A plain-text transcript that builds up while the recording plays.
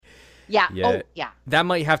Yeah. Yeah. Oh, yeah. That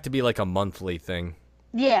might have to be like a monthly thing.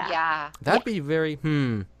 Yeah. Yeah. That'd be very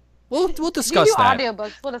We'll We discuss do that.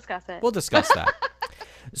 audiobooks. We'll discuss it. We'll discuss that.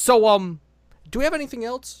 So do we have anything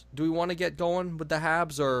else? Do we want to get going with the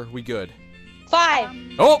Habs, or are we good? 5.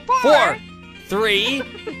 Oh, 4, 3,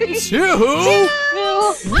 2, 1.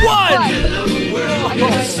 Hello world,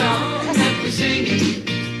 here's a song that we're singing.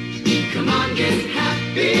 Come on, get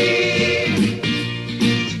happy.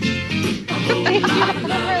 A whole lot of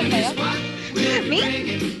love is what we're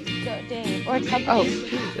bringing. Dave. Or Tubby. Oh.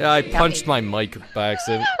 Yeah, I punched my mic by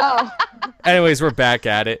accident. Oh. Anyways, we're back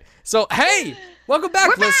at it. So, hey, welcome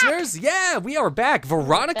back, listeners. Yeah, we are back.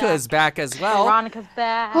 Veronica is back as well. Veronica's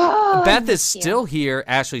back. Beth is still here.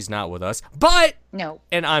 Ashley's not with us, but No.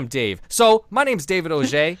 and I'm Dave. So my name's David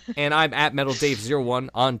Auger, and I'm at MetalDave01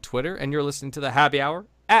 on Twitter, and you're listening to the Happy Hour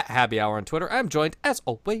at Happy Hour on Twitter. I'm joined, as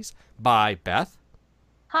always, by Beth.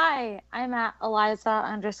 Hi, I'm at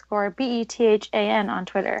Eliza_BETHAN on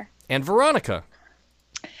Twitter. And Veronica.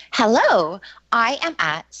 Hello. I am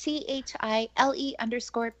at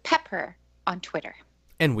CHILE_Pepper on Twitter.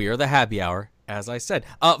 And we are the Happy Hour, as I said.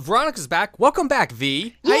 Veronica's back. Welcome back,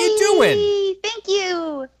 V. How you doing? Yay! Thank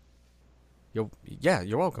you. You're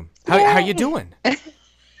welcome. How you doing?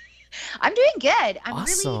 I'm doing good. I'm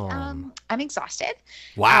Awesome. really I'm exhausted.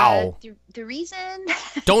 Wow. The reason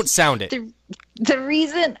Don't sound it. the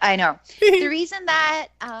reason I know the reason that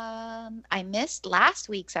I missed last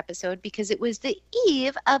week's episode because it was the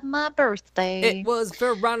eve of my birthday. It was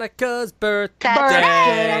Veronica's birthday.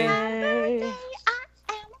 I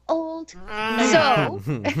am old.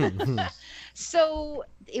 So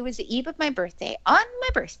it was the eve of my birthday. On my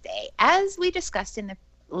birthday, as we discussed in the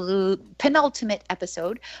penultimate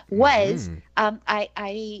episode, was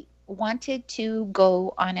I wanted to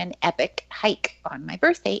go on an epic hike on my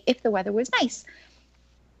birthday if the weather was nice.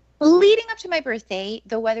 Leading up to my birthday,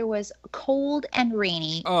 the weather was cold and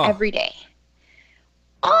rainy every day.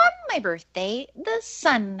 On my birthday, the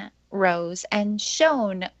sun rose and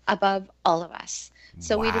shone above all of us.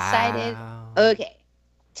 So we decided, okay,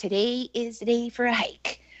 today is the day for a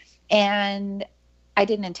hike. And I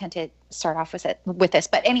didn't intend to start off with this,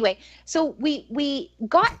 but anyway, so we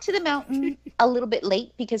got to the mountain a little bit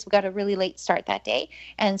late because we got a really late start that day,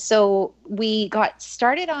 and so we got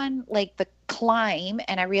started on like the climb,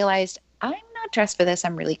 and I realized I'm not dressed for this.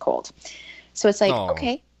 I'm really cold, so it's like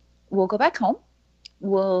okay, we'll go back home,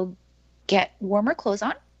 we'll get warmer clothes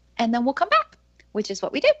on, and then we'll come back, which is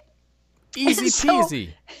what we did. Easy peasy.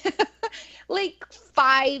 Like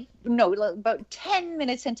about 10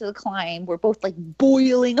 minutes into the climb, we're both like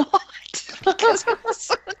boiling hot because it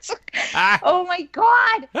was oh my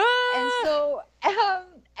God. And so,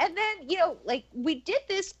 and then, like we did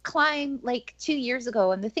this climb like 2 years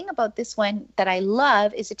ago. And the thing about this one that I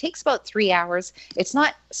love is it takes about 3 hours. It's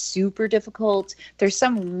not super difficult. There's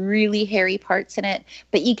some really hairy parts in it,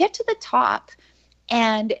 but you get to the top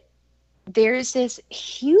and there's this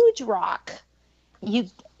huge rock. You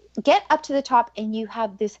get up to the top and you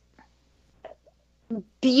have this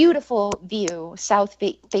beautiful view,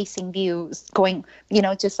 south-facing views going,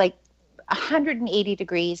 just like 180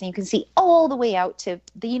 degrees, and you can see all the way out to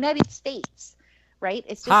the United States, right?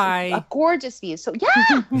 It's just a gorgeous view. So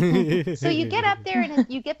yeah, so you get up there and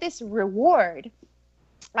you get this reward.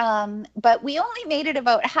 But we only made it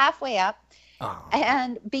about halfway up,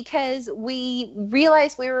 and because we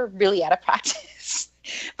realized we were really out of practice.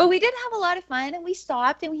 But we did have a lot of fun, and we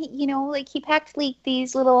stopped, and he packed like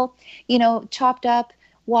these little, chopped up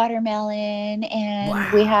watermelon,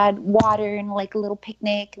 and we had water and like a little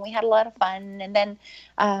picnic, and we had a lot of fun, and then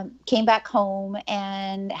came back home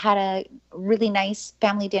and had a really nice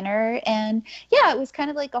family dinner. And yeah, it was kind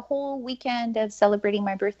of like a whole weekend of celebrating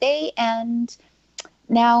my birthday, and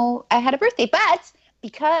now I had a birthday. But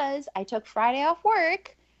because I took Friday off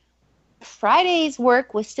work, Friday's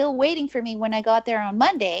work was still waiting for me when I got there on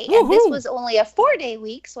Monday. And this was only a 4-day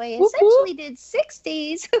week. So I essentially did 6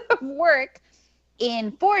 days of work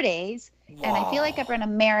in 4 days. Whoa. And I feel like I've run a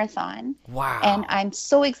marathon. Wow. And I'm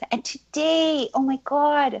so excited. And today, oh my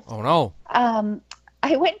God. Oh no.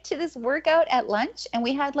 I went to this workout at lunch, and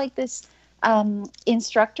we had like this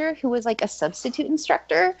instructor who was like a substitute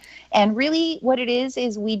instructor, and really what it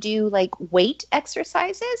is we do like weight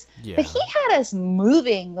exercises, but he had us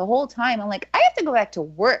moving the whole time. I'm like, I have to go back to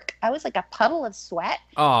work. I was like a puddle of sweat.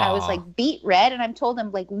 I was like beet red, and I'm told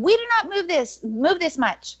him like, we do not move this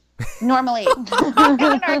much normally in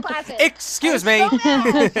our classes. Excuse me.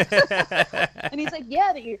 And he's like, yeah,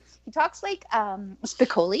 but he talks like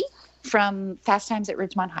Spicoli from Fast Times at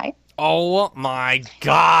Ridgemont High. Oh my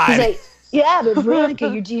God. He's like, Yeah, but Veronica,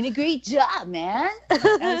 you're doing a great job, man.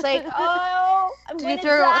 And I was like, oh, I'm Did gonna you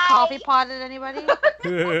throw die. a coffee pot at anybody?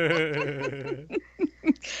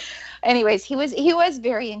 Anyways, he was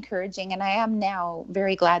very encouraging, and I am now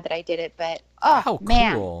very glad that I did it. But oh How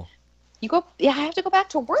man, cool. I have to go back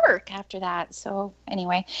to work after that. So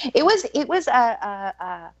anyway, it was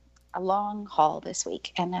a long haul this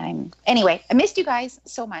week, and I missed you guys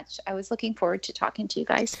so much. I was looking forward to talking to you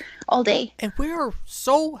guys all day. And we are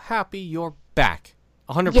so happy you're back.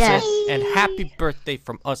 100%. Yes. And happy birthday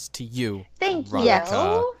from us to you. Thank Veronica.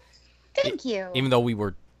 you. Thank you. Even though we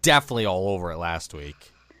were definitely all over it last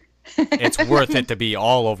week. It's worth it to be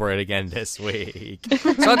all over it again this week.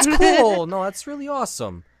 So that's cool. No, that's really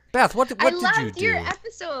awesome. Beth, what did I you loved do? your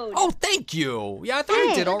episode. Oh, thank you. Yeah, I thought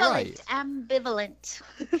you did all right. Ambivalent.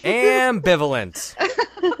 Ambivalent.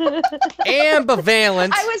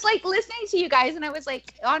 Ambivalent. I was like listening to you guys, and I was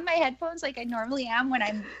like on my headphones, like I normally am when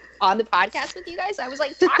I'm on the podcast with you guys. I was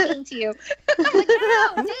like talking to you. I'm like,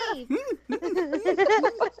 no, Dave.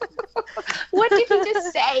 What did you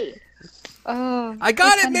just say? Oh, I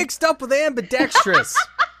got it mixed up with ambidextrous.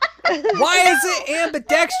 Why is it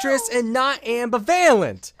ambidextrous and not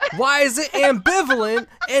ambivalent? Why is it ambivalent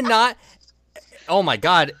and not... Oh my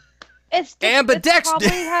god. It Ambidextrous.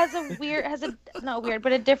 probably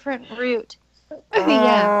but a different root.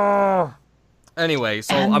 Yeah. Anyway,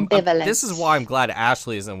 so Ambivalent. this is why I'm glad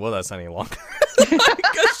Ashley isn't with us any longer.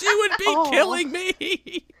 Because she would be killing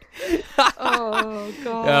me. Oh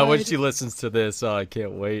god. When she listens to this, I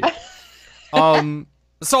can't wait.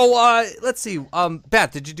 So let's see.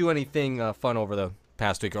 Beth, did you do anything fun over the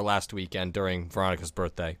past week or last weekend during Veronica's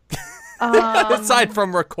birthday? Aside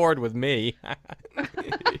from record with me.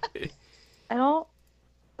 I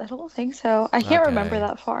don't think so. I can't remember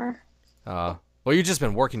that far. Well, you've just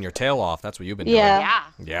been working your tail off. That's what you've been doing. Yeah.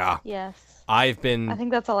 Yeah. Yes. I've been... I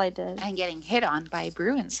think that's all I did. And getting hit on by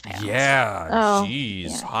Bruins fans. Yeah. Oh, Jeez.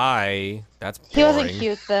 yeah. Hi. That's boring. He wasn't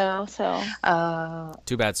cute though, so.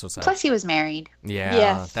 Too bad, so sad. Plus, he was married. Yeah.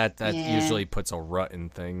 Yes. That Yeah. usually puts a rut in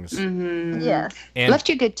things. Mm-hmm. Yes. And Left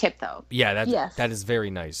you a good tip, though. yeah, Yes. that is very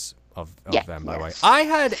nice of Yeah. them, by the way. I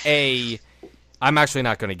had a... I'm actually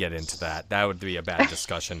not going to get into that. That would be a bad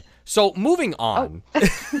discussion. So, moving on.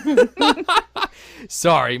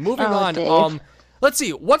 Sorry, moving on. Dave. Let's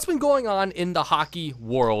see. What's been going on in the hockey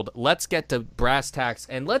world? Let's get to brass tacks,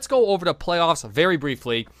 and let's go over the playoffs very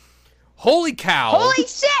briefly. Holy cow. Holy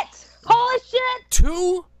shit! Holy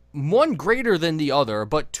shit! One greater than the other,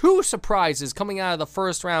 but two surprises coming out of the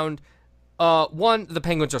first round. One, the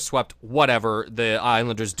Penguins are swept. Whatever. The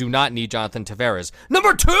Islanders do not need Jonathan Tavares.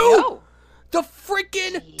 Number two! No. The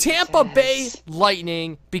freaking Tampa Bay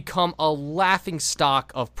Lightning become a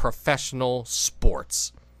laughingstock of professional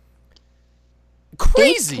sports.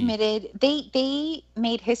 Crazy. They committed. They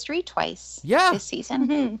made history twice. Yeah. This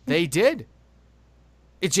season. They did.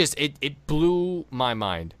 It just it blew my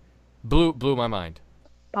mind. Blew my mind.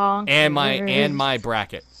 Bonkers. And my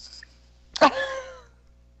bracket.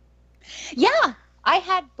 Yeah, I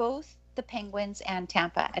had both the Penguins and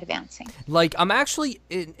Tampa advancing. Like, I'm actually,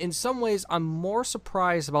 in some ways, I'm more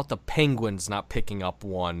surprised about the Penguins not picking up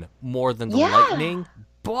one more than the Lightning.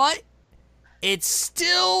 But it's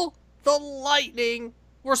still the Lightning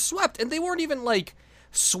were swept. And they weren't even, like,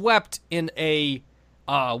 swept in a,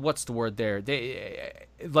 what's the word there? They,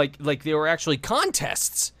 like they were actually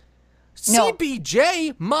contests. No.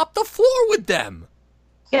 CBJ mopped the floor with them.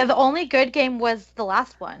 Yeah, the only good game was the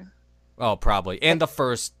last one. Oh, probably. And the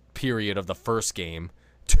first period of the first game,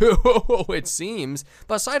 too, it seems.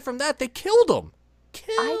 But aside from that, they killed them.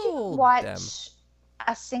 I didn't watch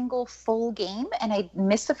a single full game, and I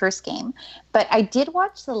missed the first game. But I did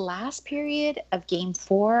watch the last period of Game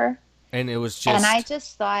 4. And it was just... And I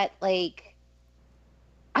just thought, like,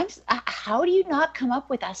 how do you not come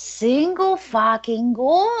up with a single fucking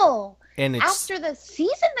goal and it's after the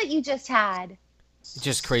season that you just had?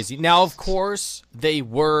 just crazy. Now, of course, they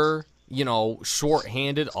were,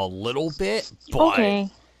 shorthanded a little bit, but,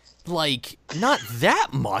 like, not that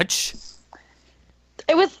much.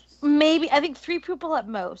 It was maybe, I think, 3 people at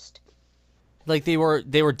most. Like, they were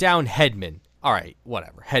down Hedman. All right,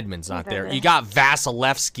 whatever. Hedman's not there. You got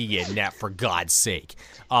Vasilevsky in net, for God's sake.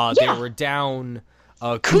 They were down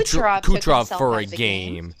Kucherov took Kucherov himself for out a of the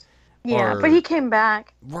game. Yeah, but he came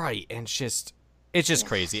back. Right, and it's just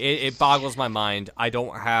crazy. It boggles my mind. I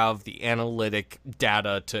don't have the analytic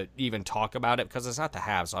data to even talk about it because it's not the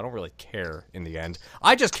Habs, so I don't really care in the end.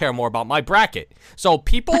 I just care more about my bracket. So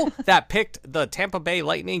people that picked the Tampa Bay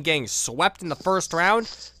Lightning getting swept in the first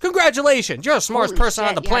round, congratulations. You're the smartest person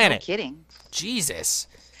on the planet. No kidding. Jesus.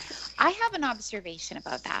 I have an observation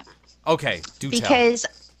about that. Okay, do tell. Because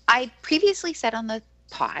I previously said on the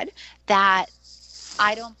pod that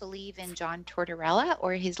I don't believe in John Tortorella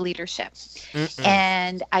or his leadership.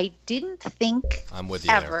 And I didn't think I'm with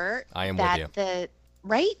you ever I am that with you.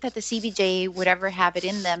 that the CBJ would ever have it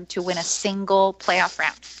in them to win a single playoff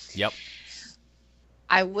round. Yep.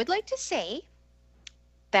 I would like to say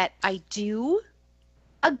that I do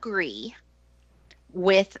agree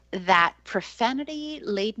with that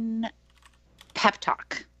profanity-laden pep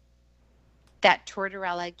talk that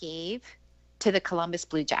Tortorella gave to the Columbus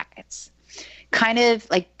Blue Jackets. Kind of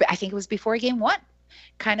like, I think it was before game 1,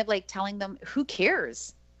 kind of like telling them, who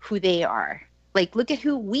cares who they are? Like, look at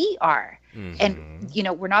who we are. And, you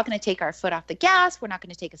know, we're not going to take our foot off the gas. We're not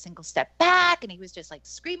going to take a single step back. And he was just like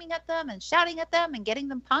screaming at them and shouting at them and getting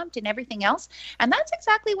them pumped and everything else. And that's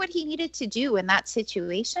exactly what he needed to do in that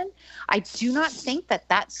situation. I do not think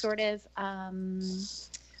that sort of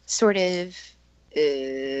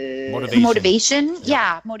motivation.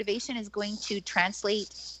 Yeah, motivation is going to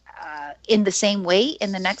translate in the same way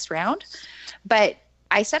in the next round. But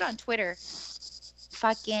I said on Twitter,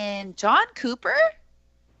 fucking John Cooper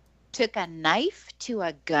took a knife to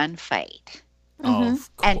a gunfight. And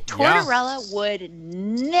Tortorella would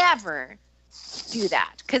never do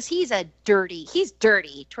that because he's dirty.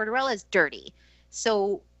 Tortorella is dirty.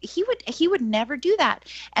 So he would never do that.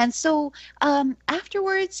 And so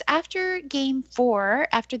afterwards, after game 4,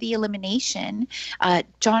 after the elimination,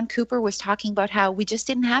 John Cooper was talking about how we just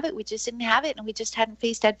didn't have it. And we just hadn't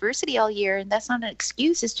faced adversity all year. And that's not an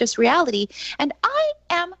excuse. It's just reality. And I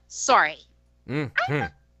am sorry.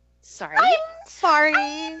 Sorry.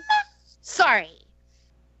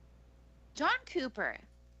 John Cooper,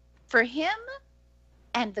 for him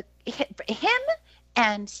and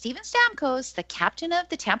Steven Stamkos, the captain of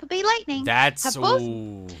the Tampa Bay Lightning, they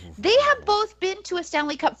have both been to a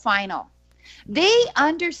Stanley Cup final. They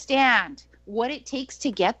understand what it takes to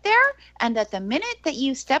get there, and that the minute that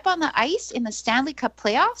you step on the ice in the Stanley Cup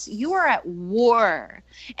playoffs, you are at war.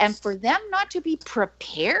 And for them not to be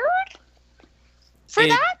prepared for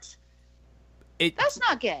that's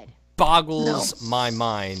not good. Boggles my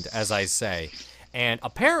mind, as I say. And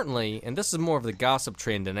apparently, and this is more of the gossip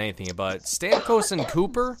train than anything, but Stamkos and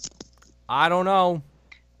Cooper, I don't know.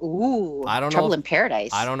 Ooh, I don't trouble know in paradise.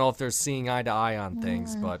 I don't know if they're seeing eye to eye on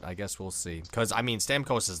things, but I guess we'll see. Because, I mean,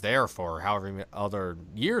 Stamkos is there for however many other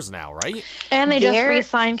years now, right? And they just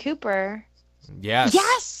re-signed Cooper. Yes.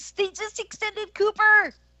 Yes, they just extended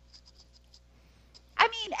Cooper. I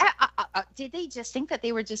mean, did they just think that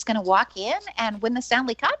they were just going to walk in and win the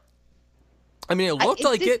Stanley Cup? I mean, it looked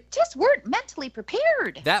like it. Just weren't mentally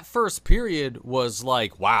prepared. That first period was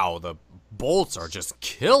like, wow, the Bolts are just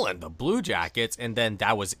killing the Blue Jackets, and then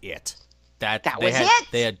that was it. That was it.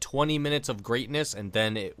 They had 20 minutes of greatness, and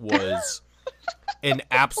then it was an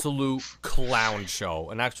absolute clown show,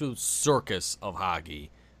 an absolute circus of hockey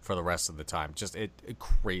for the rest of the time. Just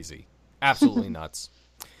crazy, absolutely nuts.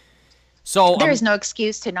 So there's no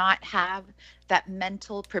excuse to not have that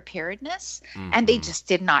mental preparedness, and they just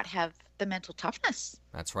did not have the mental toughness.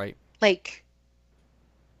 That's right. Like,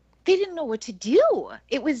 they didn't know what to do.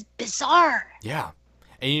 It was bizarre. Yeah.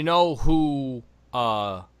 And you know who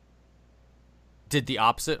did the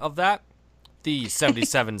opposite of that? The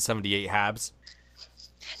 77-78 Habs.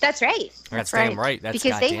 That's right. That's damn right. That's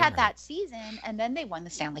because they had right. that season, and then they won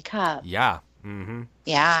the Stanley Cup. Yeah.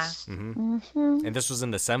 Yeah. And this was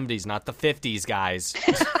in the 70s, not the 50s, guys.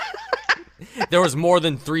 There was more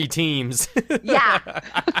than 3 teams. Yeah.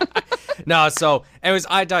 No, so, anyways,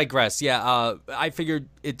 I digress. Yeah, I figured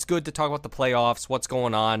it's good to talk about the playoffs, what's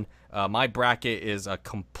going on. My bracket is a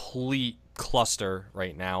complete cluster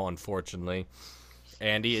right now, unfortunately.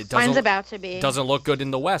 And Mine's about to be. Doesn't look good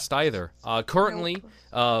in the West either. Currently,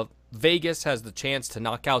 Vegas has the chance to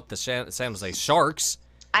knock out the San Jose Sharks.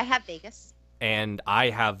 I have Vegas. And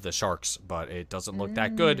I have the Sharks, but it doesn't look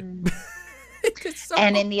that good.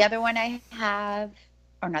 And in the other one I have,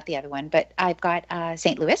 or not the other one, but I've got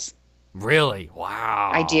St. Louis. Really?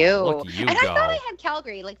 Wow. I do. Look at you and go. I thought I had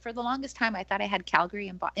Calgary. Like, for the longest time, I thought I had Calgary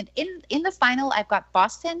and Boston. In the final, I've got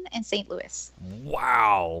Boston and St. Louis.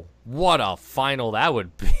 Wow. What a final that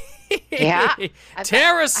would be. Yeah.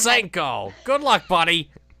 Tarasenko. Good luck,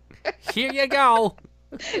 buddy. Here you go.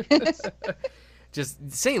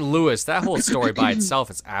 Just St. Louis, that whole story by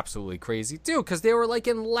itself is absolutely crazy, too, because they were, like,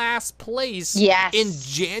 in last place in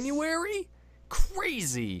January?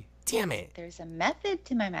 Crazy. Damn it. There's a method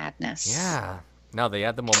to my madness. Yeah. No, they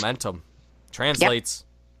had the momentum. Translates.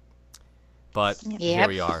 Yep. But here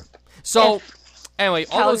we are. So, anyway.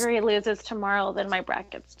 Calgary loses tomorrow, then my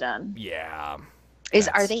bracket's done. Yeah.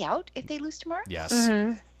 Are they out if they lose tomorrow? Yes.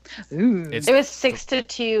 Mm-hmm. It was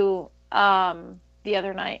 6-2 the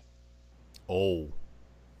other night. Oh.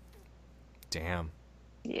 Damn.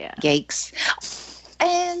 Yeah. Yikes.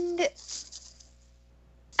 And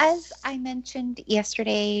as I mentioned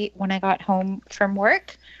yesterday when I got home from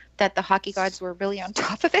work, that the hockey gods were really on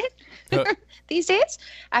top of it these days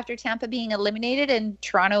after Tampa being eliminated and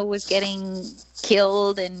Toronto was getting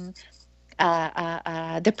killed and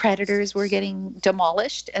the Predators were getting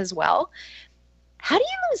demolished as well. How do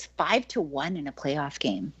you lose 5-1 in a playoff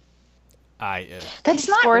game? That's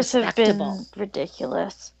not Scores have respectable. been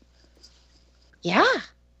ridiculous. Yeah.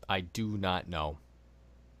 I do not know.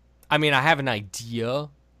 I mean, I have an idea,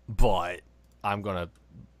 but I'm gonna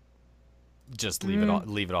just leave it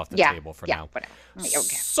off the table for now. Whatever. Okay.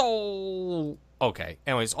 So okay.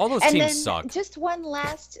 Anyways, all those And teams then suck. just one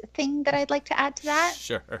last thing that I'd like to add to that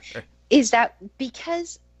Sure. is that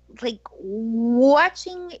because like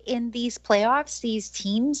watching in these playoffs, these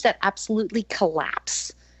teams that absolutely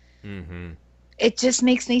collapse, Mm-hmm. it just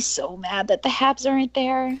makes me so mad that the Habs aren't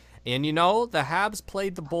there. And you know, the Habs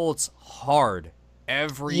played the Bullets hard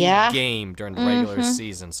every Yeah. game during the regular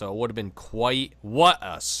season, so it would have been what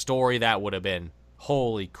a story that would have been.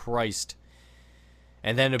 Holy Christ.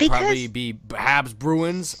 And then it'd probably be Habs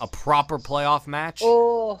Bruins, a proper playoff match.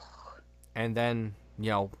 Oh, And then,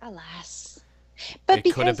 you know, alas. But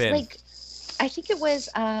It could have because been. like I think it was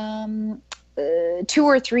 2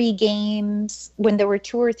 or 3 games when there were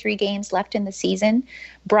 2 or 3 games left in the season,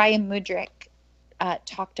 Brian Mudryk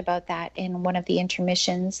talked about that in one of the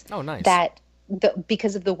intermissions. oh nice. That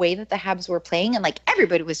because of the way that the Habs were playing, and like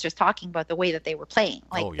everybody was just talking about the way that they were playing,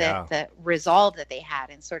 like Oh, yeah. the resolve that they had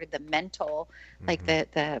and sort of the mental, like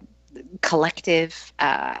the collective,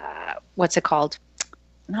 what's it called?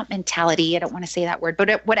 Not mentality. I don't want to say that word,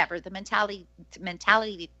 but whatever the mentality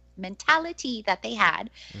that they had.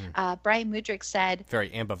 Brian Mudryk said, Very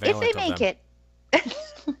ambivalent if they of make them. it,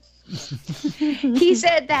 he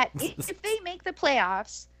said that if they make the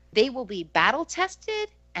playoffs, they will be battle tested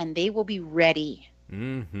and they will be ready.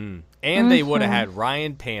 Mm-hmm. And they would have had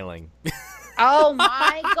Ryan Paling. Oh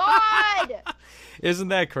my God! Isn't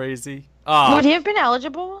that crazy? Would he have been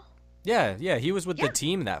eligible? Yeah, he was with the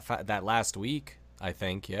team that last week, I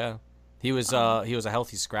think. Yeah, he was a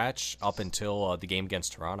healthy scratch up until the game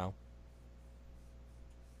against Toronto.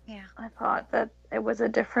 Yeah. I thought that it was a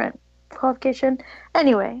different qualification.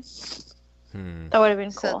 Anyway, that would have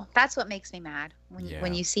been cool. So that's what makes me mad when Yeah.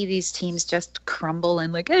 when you see these teams just crumble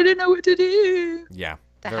and like I don't know what to do. Yeah,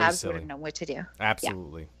 The very Habs silly. wouldn't know what to do.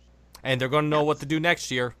 Absolutely. And they're going to know what to do next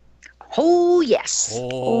year. Oh yes.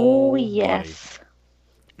 Oh, buddy. yes.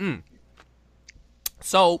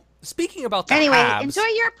 So, speaking about the Anyway, Habs, enjoy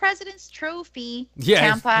your President's Trophy, yeah,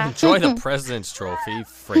 Tampa. enjoy the President's Trophy,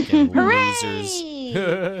 freaking Hooray!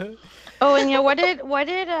 losers. Oh, and yeah, what did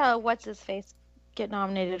what's his face get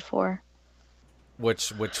nominated for? Which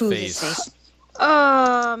Who's phase? his face?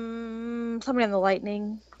 Somebody on the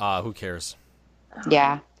Lightning. Who cares?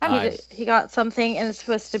 Yeah. He got something, and it's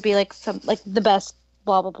supposed to be like the best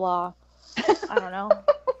blah blah blah. I don't know.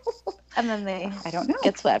 And then they I don't know.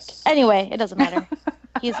 get swept. Anyway, it doesn't matter.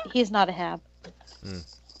 He's not a Hab.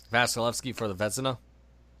 Vasilevsky for the Vezina.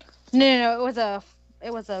 No,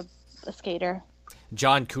 it was a skater.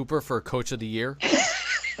 John Cooper for Coach of the Year.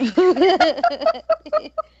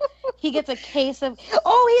 He gets a case of.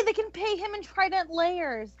 Oh, hey, they can pay him in Trident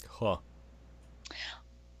layers. Huh.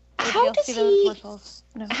 How You'll does see those he? commercials.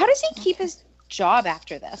 No. How does he keep his job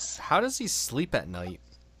after this? How does he sleep at night?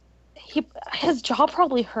 His jaw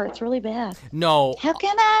probably hurts really bad. No, How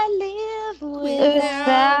can I live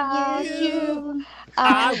without you?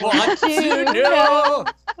 I want to know.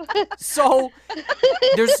 So,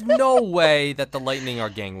 there's no way that the Lightning are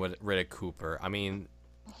getting rid of Cooper. I mean,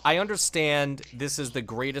 I understand this is the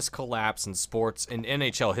greatest collapse in sports in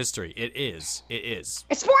NHL history. It is. It's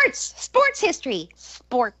sports history.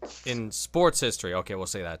 Sports. In sports history. Okay, we'll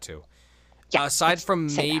say that too. Yeah, Aside from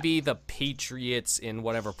say that. maybe the Patriots in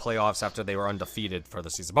whatever playoffs after they were undefeated for the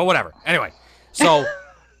season. But whatever. Anyway, so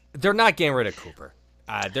they're not getting rid of Cooper.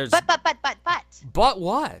 There's But But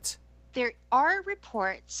what? there are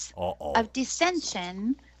reports Uh-oh. of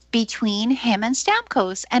dissension between him and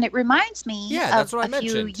Stamkos, and it reminds me Yeah, of that's what I a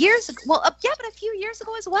few mentioned. years ago. Well, but a few years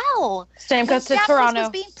ago as well. Stamkos When to Stamkos Toronto. was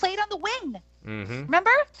being played on the wing. Mm-hmm.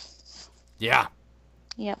 Remember? Yeah.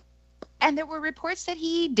 Yep. And there were reports that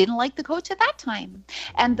he didn't like the coach at that time.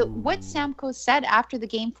 And what Stamkos said after the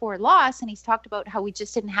Game 4 loss, and he's talked about how we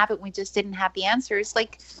just didn't have it, we just didn't have the answers.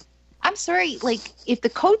 Like, I'm sorry, like, if the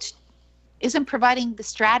coach isn't providing the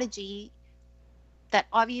strategy that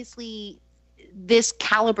obviously this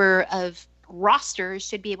caliber of rosters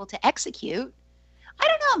should be able to execute, I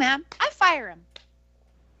don't know, man. I fire him.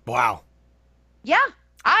 Wow. Yeah,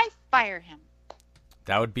 I fire him.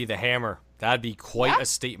 That would be the hammer. That'd be quite a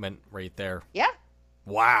statement right there. Yeah,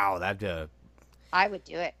 Wow, that'd I would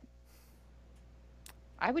do it.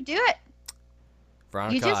 I would do it.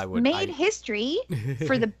 Veronica, You just made history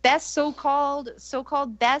for the best so-called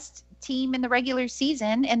best team in the regular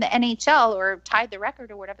season in the NHL, or tied the record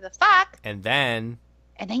or whatever the fuck. And then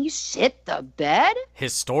you shit the bed.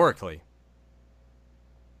 historically,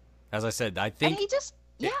 as I said, I think And he just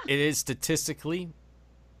it is statistically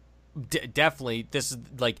definitely this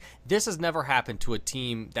has never happened to a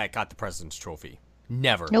team that got the President's Trophy.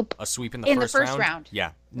 Never. Nope. A sweep in In the the first first round.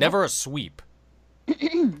 Yeah. Never a sweep.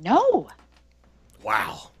 no.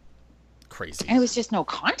 Wow. Crazy. And it was just no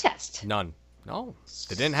contest. None. No.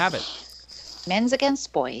 They didn't have it. Men's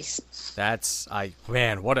against boys. I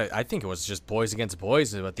think it was just boys against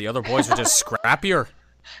boys, but the other boys were just scrappier.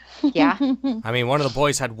 Yeah. I mean, one of the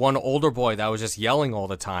boys had one older boy that was just yelling all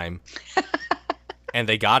the time. And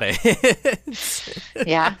they got it.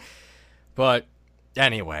 Yeah. But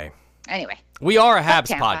anyway. We are a Habs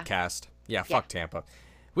Tampa. podcast. Yeah, fuck Tampa.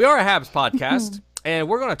 We are a Habs podcast, and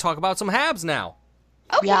we're going to talk about some Habs now.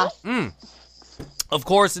 Okay. Yeah. Of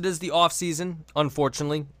course, it is the off season.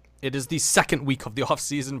 Unfortunately, it is the second week of the off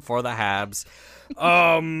season for the Habs.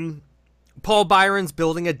 Paul Byron's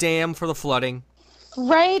building a dam for the flooding,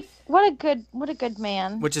 Right? What a good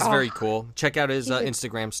man. which is very cool. Check out his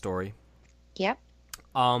Instagram story. Yep.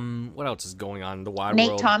 What else is going on in the wide Nate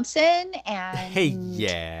world? Thompson and Hey,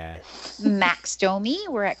 yeah. Max Domi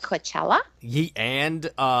were at Coachella. And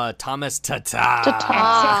Thomas Tatar.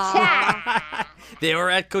 Tatar. They were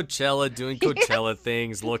at Coachella doing Coachella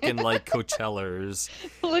things, looking like Coachellers.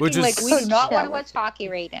 Looking Which is- like we do not want to watch hockey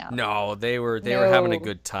right now. No, they were having a No.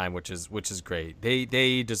 good time, which is great.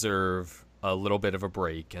 They deserve a little bit of a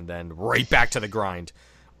break and then right back to the grind.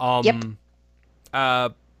 Yep.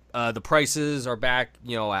 The prices are back,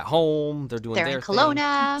 at home. They're doing They're their in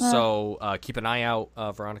Kelowna. thing. So keep an eye out,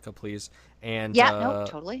 Veronica, please. And Yeah, no,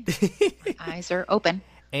 totally. Eyes are open.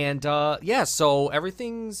 And so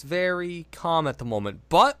everything's very calm at the moment.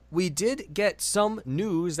 But we did get some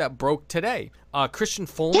news that broke today. Christian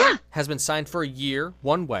Fulmer has been signed for a year,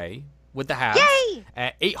 one way, with the Habs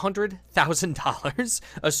at $800,000.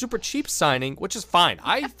 A super cheap signing, which is fine.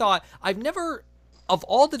 Of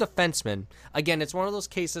all the defensemen, again, it's one of those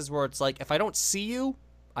cases where it's like, if I don't see you,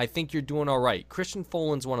 I think you're doing all right. Christian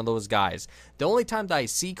Folan's one of those guys. The only time that I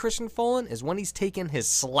see Christian Folan is when he's taking his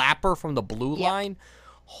slapper from the blue line.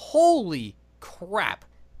 Holy crap.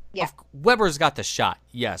 Yeah. Weber's got the shot,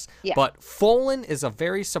 yes. Yeah. But Folan is a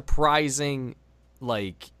very surprising,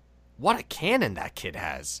 what a cannon that kid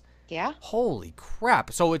has. Yeah. Holy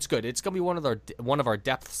crap. So it's good. It's going to be one of our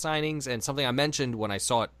depth signings, and something I mentioned when I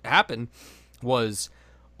saw it happen was,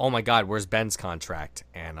 oh my God, where's Ben's contract?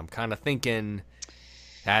 And I'm kind of thinking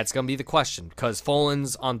that's going to be the question, because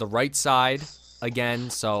Folan's on the right side again,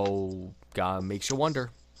 so makes you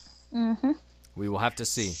wonder. Mm-hmm. We will have to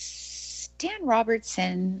see. Dan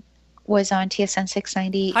Robertson was on TSN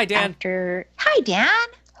 690. Hi, Dan. Hi, Dan.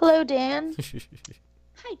 Hello, Dan.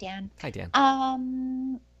 Hi, Dan. Hi,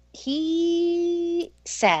 Dan. He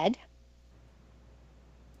said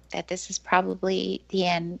that this is probably the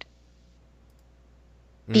end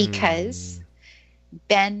because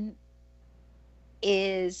Ben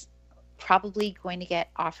is probably going to get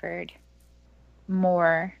offered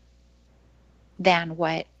more than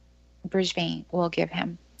what Bergevin will give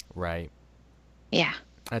him. Right. Yeah,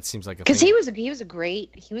 That seems like a because thing. he was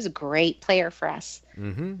a great player for us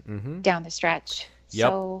down the stretch. Yep.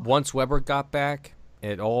 So, Once Weber got back,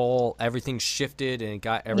 everything shifted and it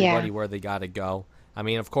got everybody where they got to go. I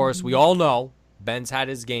mean, of course, we all know Ben's had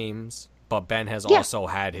his games, but Ben has also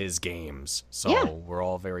had his games. So we're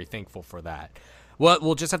all very thankful for that. Well,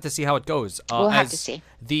 we'll just have to see how it goes. we'll have to see.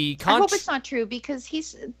 I hope it's not true because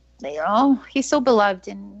he's so beloved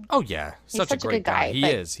and Oh yeah, such a such a great good guy, He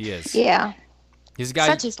but- is. Yeah. He's a guy.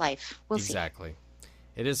 such his life. We'll see. Exactly.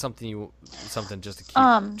 It is something just to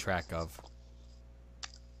keep track of.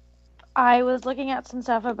 I was looking at some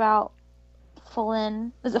stuff about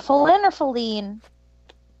Folan. Is it Folan or Foline?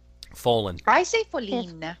 Folan. I say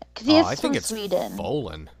Folin. Because he is I from think it's Sweden.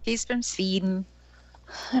 Folan. He's from Sweden.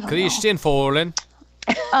 I don't know. Christian Folan.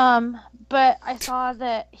 But I saw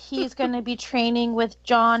that he's going to be training with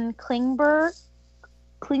John Klingberg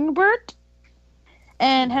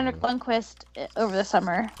and Henrik Lundqvist over the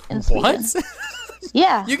summer in Sweden. What?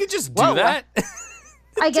 Yeah. You could just do Whoa. that?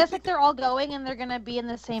 I guess they're all going and they're going to be in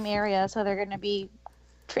the same area, so they're going to be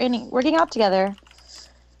working out together.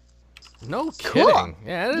 No kidding.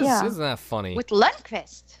 Yeah, it is, Yeah. isn't that funny? With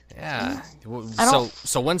Lundqvist. Yeah. I don't-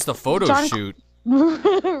 So when's the photo John- shoot?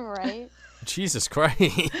 Right? Jesus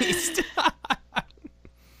Christ.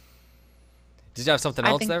 Did you have something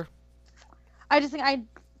else there? I just think I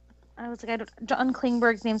was like, John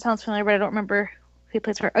Klingberg's name sounds familiar, but I don't remember who he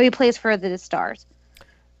plays for. Oh, he plays for the Stars.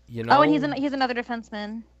 You know, Oh, and he's another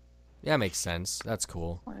defenseman. Yeah, makes sense. That's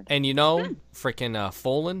cool. And you know, freaking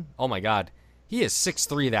Folan. Oh my God, he is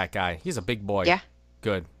 6'3", that guy. He's a big boy. Yeah.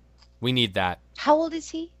 Good. We need that. How old is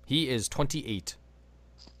he? He is 28.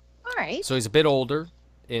 All right. So he's a bit older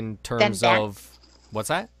in terms Ben. of what's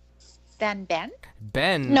that? Then Ben?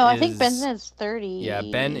 Ben. No, I think Ben is 30. Yeah,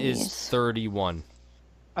 Ben is 31.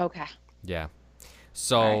 Okay. Yeah.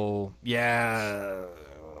 So yeah,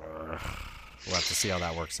 we'll have to see how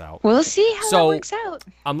that works out. We'll see how that works out.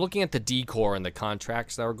 I'm looking at the D-Core and the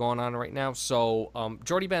contracts that are going on right now. So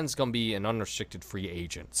Jordy Ben's going to be an unrestricted free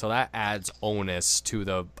agent. So that adds onus to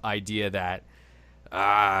the idea that,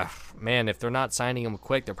 man, if they're not signing him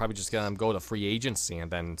quick, they're probably just going to go to free agency and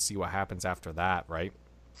then see what happens after that, right?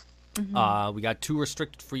 Mm-hmm. We got 2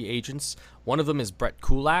 restricted free agents. One of them is Brett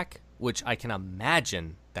Kulak, which I can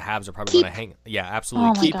imagine the Habs are probably going to hang. Yeah,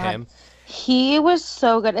 absolutely keep him. He was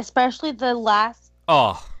so good, especially the last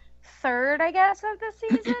third, I guess, of the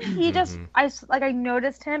season. He just, I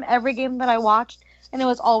noticed him every game that I watched, and it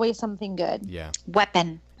was always something good. Yeah.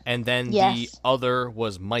 Weapon. And then the other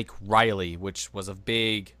was Mike Riley, which was a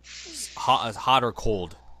big, hot or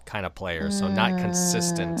cold kind of player, so not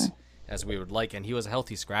consistent as we would like. And he was a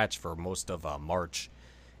healthy scratch for most of March,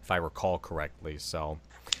 if I recall correctly. So,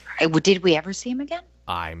 did we ever see him again?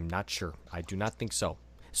 I'm not sure. I do not think so.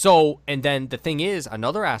 So, and then the thing is,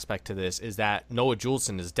 another aspect to this is that Noah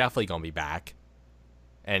Juulsen is definitely going to be back.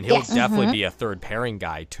 And he'll definitely be a third pairing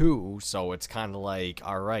guy, too. So it's kind of like,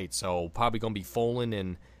 all right, so probably going to be Folan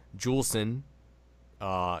and Juulsen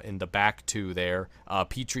in the back two there.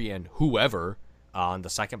 Petrie and whoever on the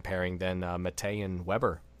second pairing, then Matei and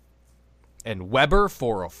Weber. And Weber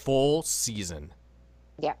for a full season.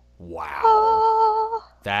 Yeah. Wow.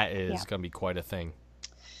 That is going to be quite a thing.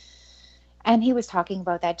 And he was talking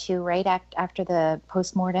about that too, right? After the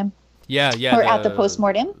postmortem. Yeah. Or at the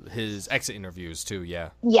postmortem. His exit interviews too, yeah.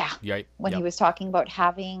 Yeah. Right. When he was talking about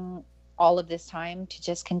having all of this time to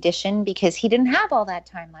just condition, because he didn't have all that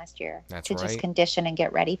time last year to just condition and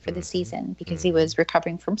get ready for the season, because he was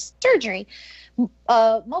recovering from surgery.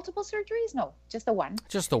 Multiple surgeries? No, just the one.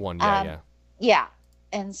 Just the one, yeah. Yeah.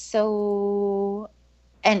 And so,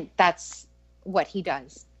 and that's what he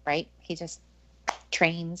does, right? He just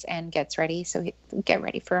trains and gets ready. So he get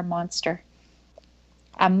ready for a monster.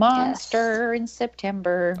 A monster in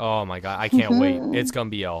September. Oh my God. I can't wait. It's going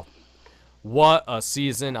to be what a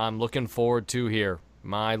season I'm looking forward to here.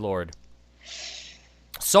 My Lord.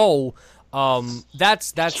 So, that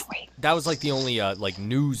was like the only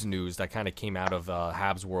news that kind of came out of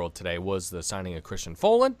Habs world today was the signing of Christian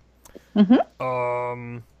Folan. Where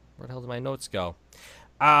the hell did my notes go?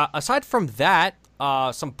 Aside from that,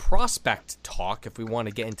 some prospect talk, if we want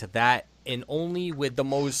to get into that, and only with the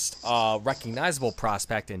most recognizable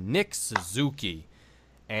prospect in Nick Suzuki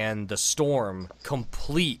and the Storm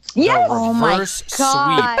complete the reverse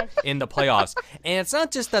sweep in the playoffs. And it's not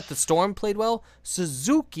just that the Storm played well.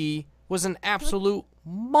 Suzuki was an absolute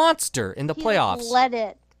monster in the playoffs. Let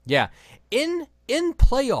it. Yeah. In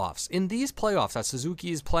playoffs, in these playoffs that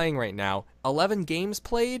Suzuki is playing right now, 11 games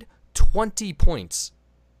played, 20 points.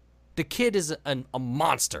 The kid is a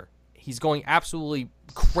monster. He's going absolutely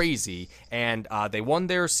crazy, and they won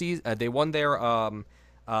their season. They won their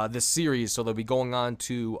this series, so they'll be going on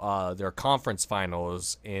to their conference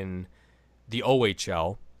finals in the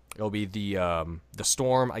OHL. It'll be the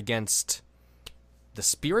Storm against the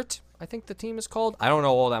Spirit, I think the team is called. I don't know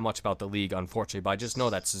all that much about the league, unfortunately, but I just know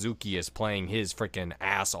that Suzuki is playing his freaking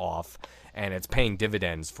ass off, and it's paying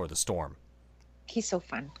dividends for the Storm. He's so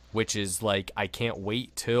fun. Which is like, I can't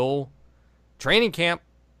wait till training camp.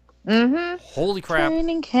 Holy crap.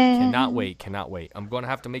 Training camp. Cannot wait. I'm going to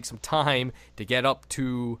have to make some time to get up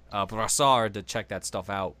to Brassard to check that stuff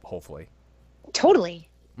out, hopefully. Totally.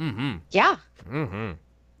 Yeah.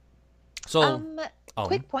 So,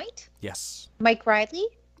 quick point. Yes. Mike Riley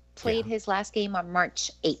played his last game on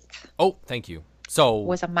March 8th. Oh, thank you. So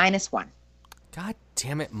was a -1. God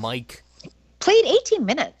damn it, Mike. Played 18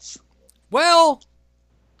 minutes. Well,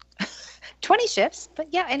 20 shifts, but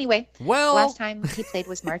yeah, anyway. Well, last time he played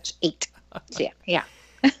was March 8th. So yeah.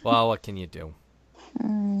 Well, what can you do?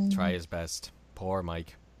 Try his best. Poor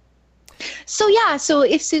Mike. So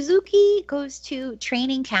if Suzuki goes to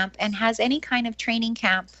training camp and has any kind of training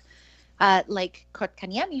camp like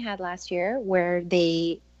Kotkaniemi had last year, where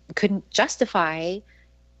they couldn't justify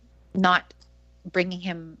not bringing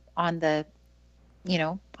him on the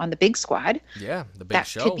on the big squad. Yeah, the big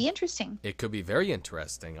show. That could be interesting. It could be very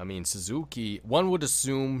interesting. I mean, Suzuki, one would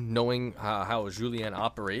assume, knowing how Julien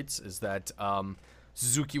operates, is that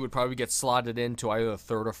Suzuki would probably get slotted into either the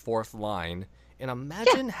third or fourth line. And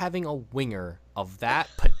imagine having a winger of that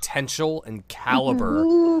potential and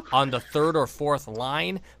caliber on the third or fourth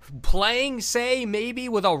line, playing, say, maybe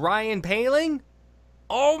with a Ryan Poehling.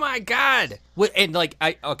 Oh my God! And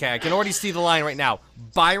I can already see the line right now.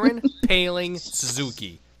 Byron, Poehling,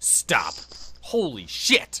 Suzuki. Stop! Holy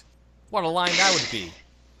shit! What a line that would be.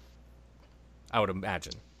 I would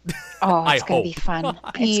imagine. Oh, it's gonna be fun.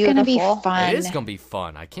 It's gonna be fun. It is gonna be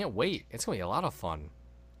fun. I can't wait. It's gonna be a lot of fun.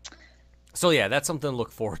 So yeah, that's something to look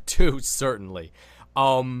forward to, certainly.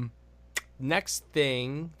 Next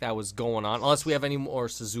thing that was going on, unless we have any more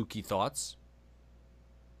Suzuki thoughts.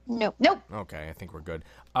 Nope. Okay, I think we're good.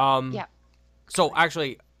 Yeah. So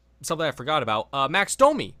actually, something I forgot about. Max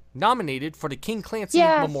Domi nominated for the King Clancy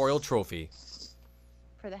Memorial Trophy.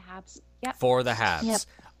 For the Habs. Yep. For the Habs.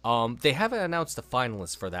 Yep. They haven't announced the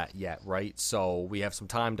finalists for that yet, right? So we have some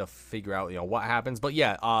time to figure out, what happens. But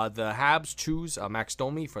yeah, the Habs choose Max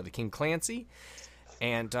Domi for the King Clancy,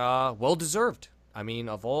 and well deserved. I mean,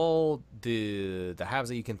 of all the Habs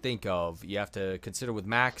that you can think of, you have to consider with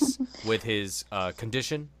Max, with his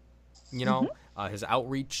condition, his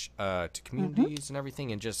outreach to communities and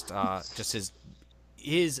everything, and just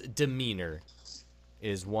his demeanor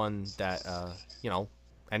is one that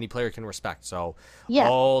any player can respect. So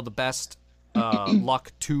all the best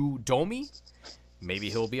luck to Domi. Maybe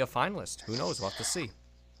he'll be a finalist. Who knows? We'll have to see.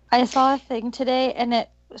 I saw a thing today, and it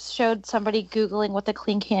showed somebody Googling what the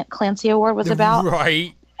Clancy Award was about.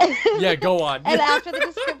 Right. Yeah, go on. And after the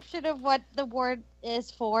description of what the award is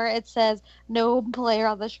for, it says, no player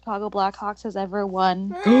on the Chicago Blackhawks has ever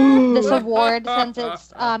won this award since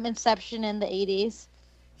its inception in the 80s.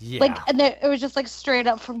 Yeah. And it was just straight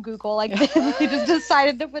up from Google. They just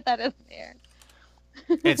decided to put that in there.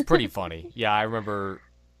 It's pretty funny. Yeah, I remember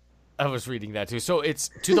I was reading that too. So it's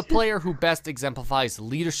to the player who best exemplifies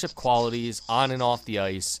leadership qualities on and off the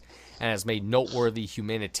ice and has made noteworthy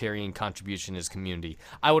humanitarian contribution to his community.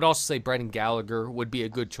 I would also say Brendan Gallagher would be a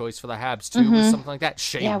good choice for the Habs too, with something like that.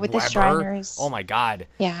 Shea with Weber. the Shriners. Oh my God.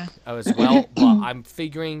 Yeah. As well. But I'm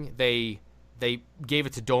figuring they gave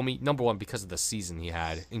it to Domi, number one, because of the season he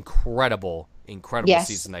had. Incredible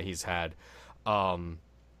season that he's had. And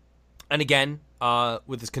again,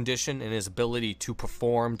 with his condition and his ability to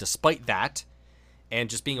perform despite that, and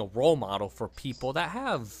just being a role model for people that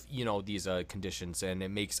have, these conditions, and it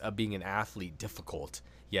makes being an athlete difficult.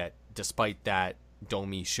 Yet, despite that,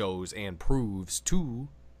 Domi shows and proves to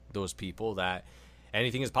those people that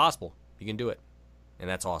anything is possible. You can do it. And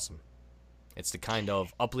that's awesome. It's the kind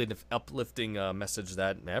of uplifting message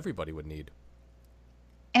that everybody would need.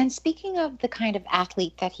 And speaking of the kind of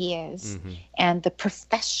athlete that he is and the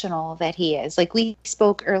professional that he is, we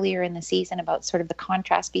spoke earlier in the season about sort of the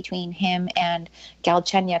contrast between him and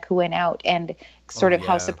Galchenyuk, who went out, and sort of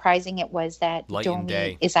how surprising it was that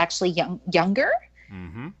Domi is actually younger.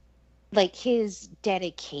 Mm-hmm. His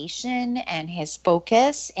dedication and his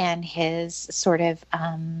focus and his sort of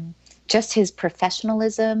just his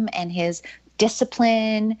professionalism and his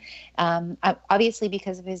discipline. Obviously,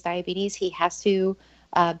 because of his diabetes, he has to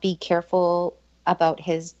be careful about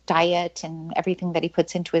his diet and everything that he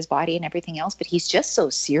puts into his body and everything else, but he's just so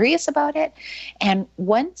serious about it. And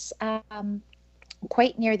once,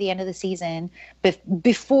 quite near the end of the season,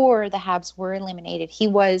 before the Habs were eliminated, he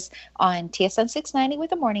was on TSN 690 with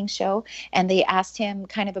the morning show, and they asked him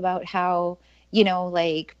kind of about how,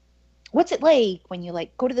 what's it like when you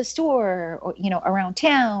go to the store or, around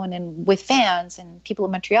town and with fans and people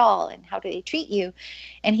in Montreal, and how do they treat you?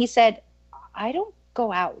 And he said, I don't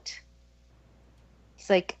go out. He's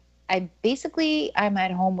like, I'm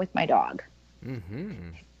at home with my dog.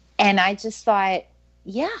 Mm-hmm. And I just thought,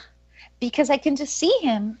 yeah, because I can just see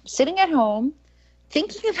him sitting at home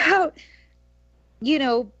thinking about,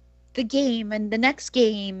 the game and the next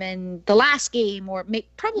game and the last game, or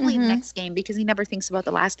probably the next game, because he never thinks about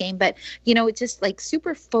the last game. But, it's just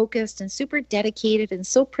super focused and super dedicated and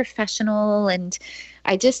so professional. And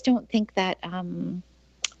I just don't think that,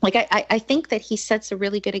 I think that he sets a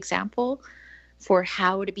really good example for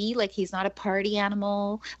how to be. He's not a party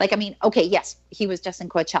animal. Okay, yes, he was just in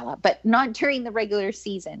Coachella, but not during the regular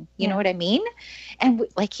season. You know what I mean? And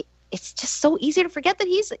it's just so easy to forget that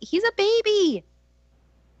he's a baby.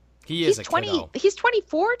 He's a 20, kiddo. He's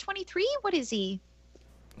 24, 23. What is he?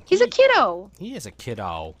 He's a kiddo. He is a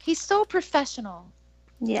kiddo. He's so professional.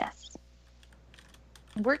 Yes.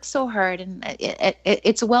 Works so hard, and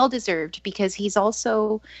it's well deserved, because he's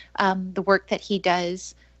also the work that he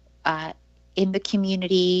does in the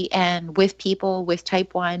community and with people with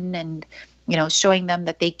type 1 and, showing them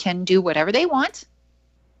that they can do whatever they want,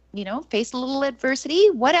 face a little adversity,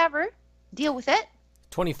 whatever, deal with it.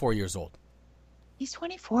 24 years old. He's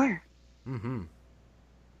 24. Mm-hmm.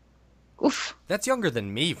 Oof. That's younger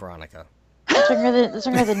than me, Veronica. That's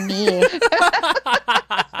younger than me.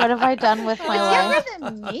 What have I done with my life?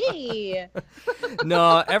 Younger than me.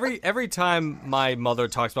 No, every time my mother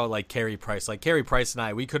talks about like Carey Price and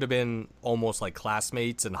I, we could have been almost like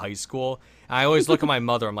classmates in high school. And I always look at my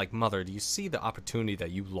mother. I'm like, Mother, do you see the opportunity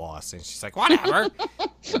that you lost? And she's like, whatever.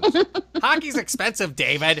 Hockey's expensive,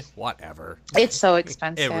 David. Whatever. It's so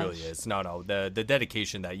expensive. It really is. No. The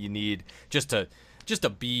dedication that you need just to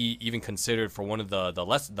be even considered for one of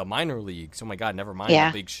the minor leagues. Oh my God, never mind the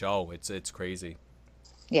big show. It's crazy.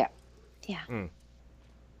 Yeah.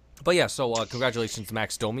 But yeah, so congratulations to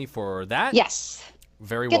Max Domi for that. Yes.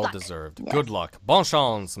 Very Good well luck. deserved. Yeah. Good luck. Bon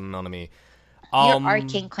chance, mon ami. You're our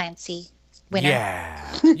King Clancy winner.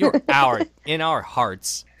 Yeah. You're in our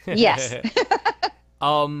hearts. Yes.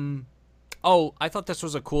 Oh, I thought this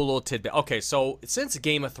was a cool little tidbit. Okay, so since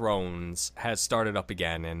Game of Thrones has started up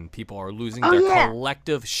again and people are losing their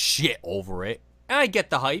collective shit over it, and I get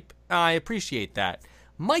the hype, I appreciate that.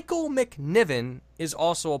 Michael McNiven is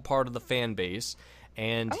also a part of the fan base,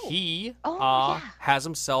 and he has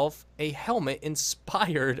himself a helmet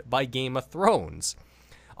inspired by Game of Thrones.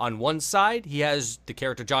 On one side, he has the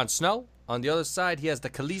character Jon Snow. On the other side, he has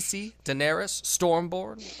the Khaleesi, Daenerys,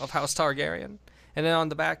 Stormborn of House Targaryen. And then on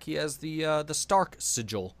the back, he has the Stark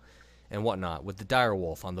sigil and whatnot with the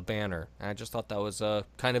direwolf on the banner. And I just thought that was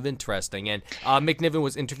kind of interesting. And McNiven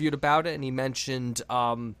was interviewed about it, and he mentioned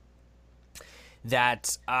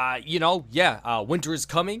that, winter is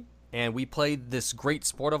coming, and we played this great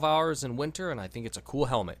sport of ours in winter, and I think it's a cool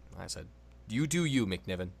helmet. I said, you do you,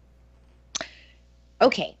 McNiven.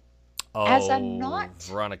 Okay. Oh,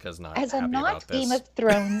 Veronica's not happy about this. Game of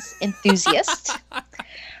Thrones enthusiast,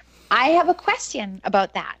 I have a question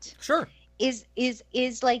about that. Sure. Is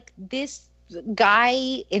like this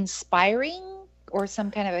guy inspiring, or some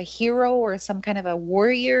kind of a hero, or some kind of a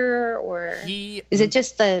warrior, or is it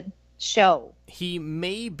just the show? He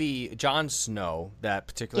may be Jon Snow, that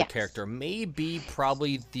particular character, may be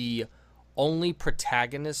probably the only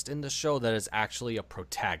protagonist in the show that is actually a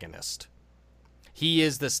protagonist. He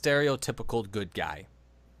is the stereotypical good guy.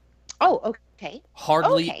 Oh, okay.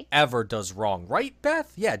 Hardly ever does wrong, right,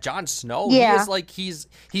 Beth? Yeah, Jon Snow. Yeah. He is like he's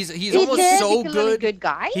almost so good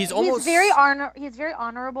guy. He's very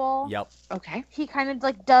honorable. Yep. Okay. He kind of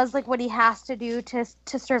like does like what he has to do to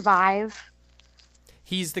survive.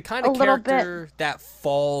 He's the kind of character that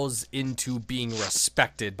falls into being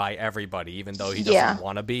respected by everybody, even though he doesn't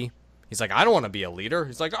want to be. He's like, I don't want to be a leader.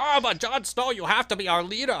 He's like, oh, but Jon Snow, you have to be our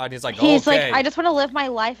leader. And he's like, He's like, I just want to live my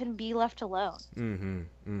life and be left alone.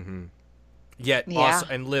 Yet, also,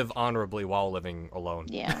 and live honorably while living alone.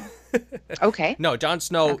 Yeah. Okay. No, Jon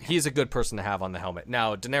Snow, he's a good person to have on the helmet.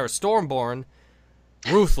 Now, Daenerys Stormborn,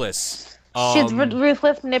 ruthless. She's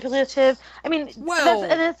ruthless, manipulative. I mean,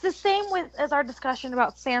 and it's the same as our discussion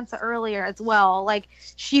about Sansa earlier as well. Like,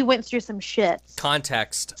 she went through some shit.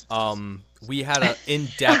 Context. We had an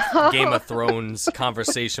in-depth Game of Thrones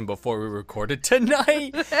conversation before we recorded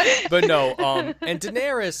tonight. But no, and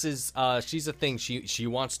Daenerys is, she's a thing. She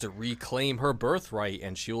wants to reclaim her birthright,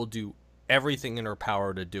 and she will do everything in her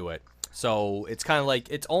power to do it. So it's kind of like,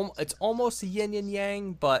 it's almost a yin and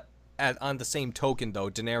yang, but on the same token, though,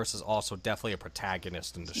 Daenerys is also definitely a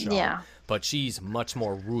protagonist in the show. Yeah. But she's much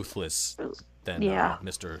more ruthless than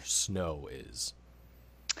Mr. Snow is.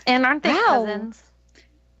 And aren't they cousins?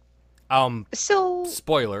 So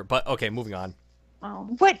spoiler, but okay, moving on. Oh,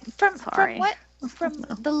 from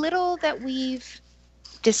the little that we've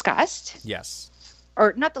discussed? Yes.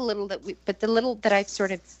 Or not the little but the little that I've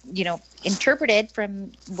sort of, interpreted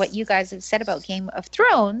from what you guys have said about Game of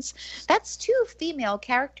Thrones, that's 2 female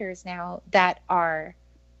characters now that are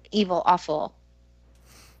evil, awful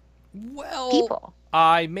people.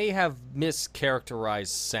 I may have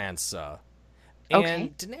mischaracterized Sansa.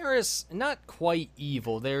 And Daenerys, not quite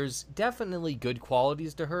evil. There's definitely good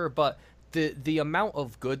qualities to her, but the amount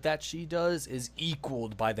of good that she does is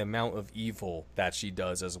equaled by the amount of evil that she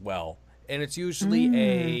does as well. And it's usually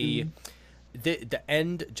the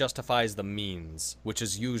end justifies the means, which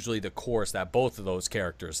is usually the course that both of those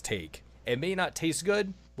characters take. It may not taste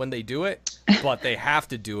good when they do it, but they have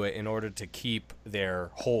to do it in order to keep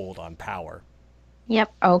their hold on power.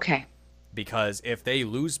 Yep. Okay. Because if they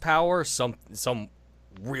lose power, some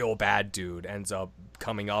real bad dude ends up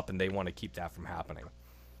coming up, and they want to keep that from happening.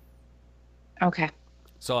 Okay.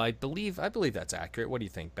 So I believe that's accurate. What do you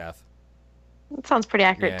think, Beth? That sounds pretty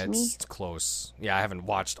accurate to me. It's close. Yeah, I haven't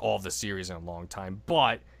watched all of the series in a long time,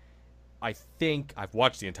 but I think I've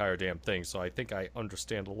watched the entire damn thing, so I think I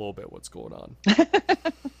understand a little bit what's going on.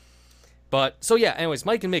 But, so yeah, anyways,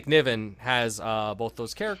 Mike and McNiven has both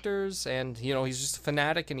those characters, and, he's just a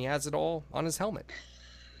fanatic, and he has it all on his helmet.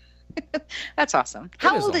 That's awesome.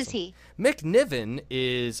 How old is he? McNiven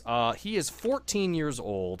is, he is 14 years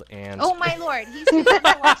old, and... Oh, my Lord. He's too good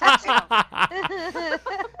to watch that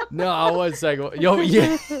show. No, 1 second. Yo,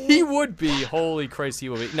 yeah, he would be. Holy Christ, he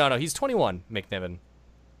would be. No, he's 21, McNiven.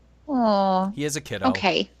 Oh. He is a kiddo.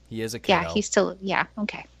 Okay. He is a kiddo. Yeah, he's still,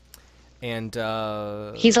 okay. And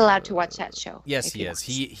he's allowed to watch that show. Yes, he is.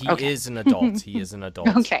 He is an adult. He is an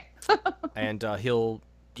adult. Okay. And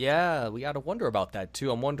we got to wonder about that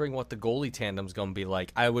too. I'm wondering what the goalie tandem's going to be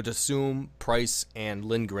like. I would assume Price and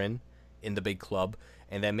Lindgren in the big club,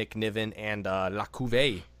 and then McNiven and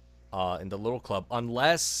Lecouvé in the little club,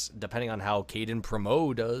 unless, depending on how Caden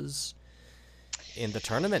Primo does in the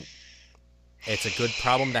tournament. It's a good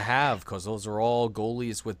problem to have, because those are all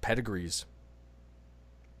goalies with pedigrees.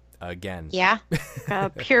 Again. Yeah.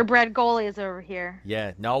 Purebred goalies over here.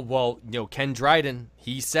 Yeah. No, well, Ken Dryden,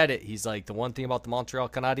 he said it. He's like, the one thing about the Montreal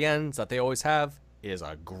Canadiens that they always have is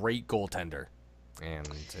a great goaltender. And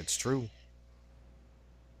it's true.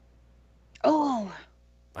 Oh.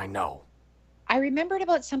 I know. I remembered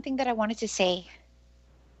about something that I wanted to say.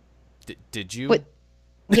 Did you? What?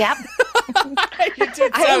 Yep. You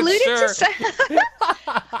did sound sure.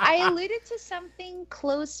 I alluded to something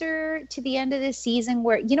closer to the end of the season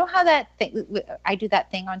where, you know how that thing, I do that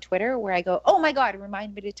thing on Twitter where I go, oh my God,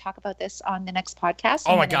 remind me to talk about this on the next podcast.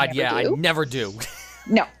 Oh my God, I never do.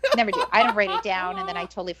 No, never do. I don't write it down and then I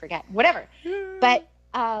totally forget. Whatever. But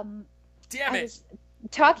damn it. I was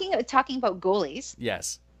talking about goalies.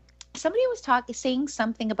 Yes. Somebody was saying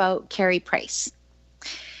something about Carey Price.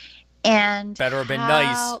 And better have been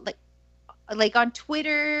nice. Like on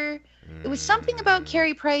Twitter, it was something about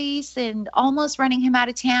Carey Price and almost running him out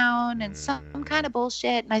of town and some kind of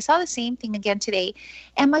bullshit. And I saw the same thing again today.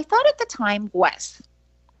 And my thought at the time was,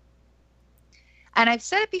 and I've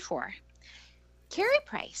said it before, Carey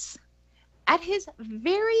Price, at his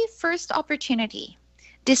very first opportunity,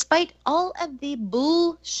 despite all of the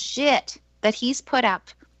bullshit that he's put up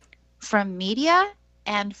from media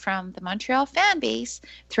and from the Montreal fan base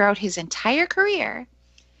throughout his entire career,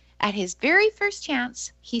 at his very first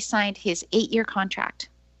chance, he signed his 8-year contract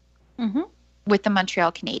with the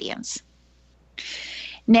Montreal Canadiens.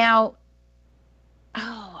 Now,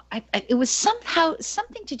 it was somehow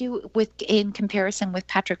something to do with, in comparison with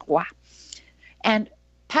Patrick Roy. And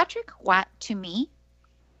Patrick Roy, to me,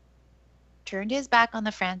 turned his back on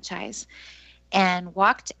the franchise and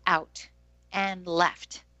walked out and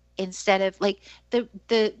left. Instead of like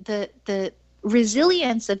the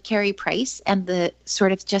resilience of Carey Price and the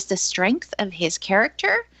sort of just the strength of his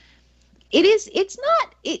character,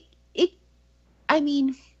 I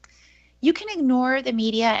mean, you can ignore the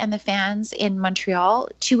media and the fans in Montreal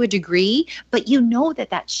to a degree, but you know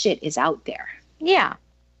that shit is out there. Yeah.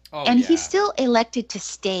 And he still elected to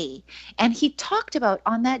stay. And he talked about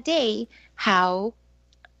on that day how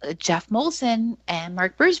Jeff Molson and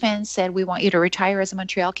Mark Bergevin said, we want you to retire as a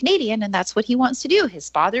Montreal Canadian, and that's what he wants to do. His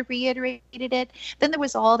father reiterated it. Then there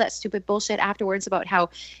was all that stupid bullshit afterwards about how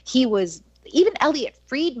even Elliot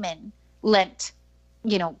Friedman lent,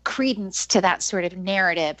 credence to that sort of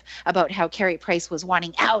narrative about how Carey Price was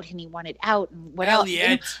wanting out and he wanted out and what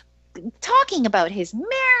Elliot. else. Talking about his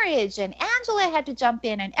marriage, and Angela had to jump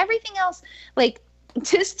in and everything else, like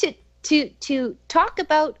just to talk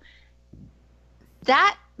about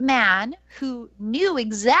that man who knew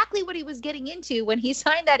exactly what he was getting into when he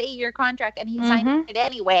signed that 8-year contract, and he signed it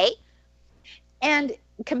anyway. And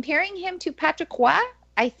comparing him to Patrick Roy,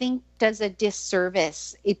 I think does a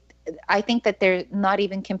disservice. I think that they're not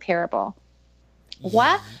even comparable.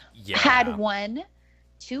 Roy had won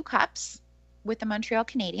 2 cups with the Montreal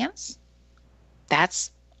Canadiens.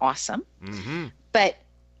 That's awesome. But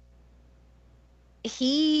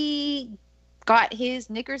he got his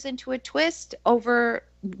knickers into a twist over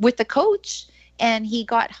with the coach, and he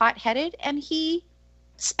got hot-headed and he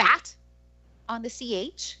spat on the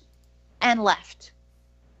CH and left.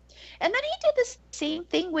 And then he did the same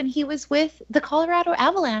thing when he was with the Colorado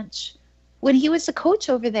Avalanche, when he was the coach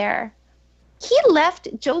over there. He left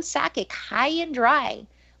Joe Sakic high and dry,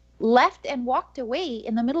 left and walked away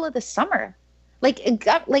in the middle of the summer, like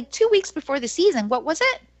 2 weeks before the season. What was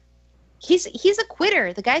it? He's a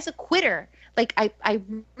quitter. The guy's a quitter. Like,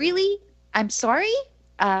 I'm sorry.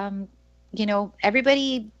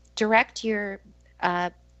 Everybody direct your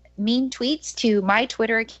mean tweets to my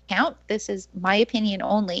Twitter account. This is my opinion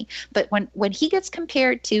only. But when he gets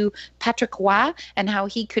compared to Patrick Roy and how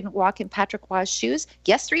he couldn't walk in Patrick Roy's shoes,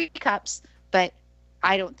 yes, 3 cups, but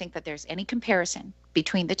I don't think that there's any comparison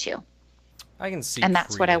between the two. I can see, and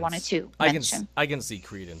that's what I wanted to mention. I can see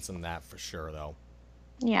credence in that for sure, though.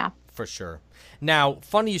 Yeah, for sure. Now,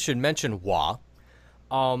 funny you should mention Roy.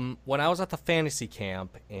 When I was at the fantasy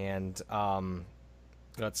camp, and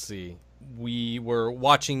let's see, we were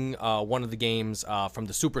watching one of the games from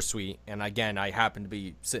the Super Suite, and again, I happened to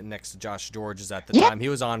be sitting next to Josh Georges at the time. He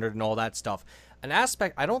was honored and all that stuff. An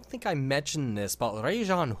aspect, I don't think I mentioned this, but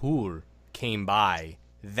Réjean Houle came by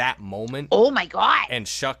that moment. Oh my God. And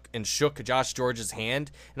shook Josh George's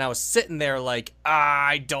hand, and I was sitting there like,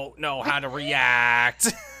 I don't know how to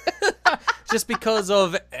react. Just because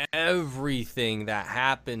of everything that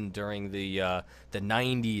happened during the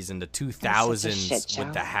 90s and the 2000s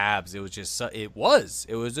with the Habs. It was just it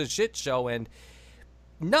was a shit show, and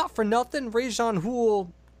not for nothing, Réjean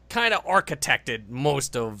Houle kind of architected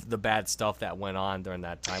most of the bad stuff that went on during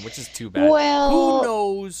that time, which is too bad. Well, who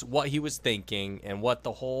knows what he was thinking and what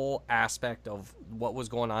the whole aspect of what was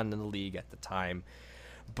going on in the league at the time.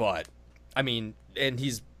 But I mean, and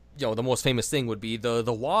he's, the most famous thing would be the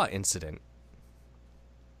Roy incident.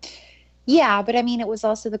 Yeah, but I mean, it was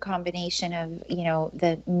also the combination of,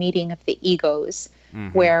 the meeting of the egos,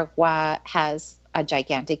 where Roy has a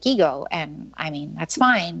gigantic ego, and I mean, that's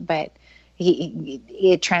fine, but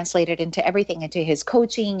it translated into everything, into his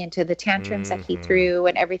coaching, into the tantrums that he threw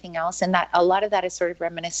and everything else. And that a lot of that is sort of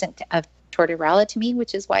reminiscent of Tortorella to me,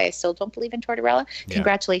 which is why I still don't believe in Tortorella. Yeah.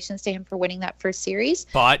 Congratulations to him for winning that first series.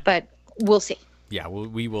 But we'll see. Yeah,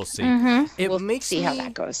 we will see. We'll makes me how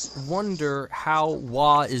that goes. Wonder how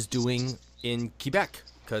Roy is doing in Quebec,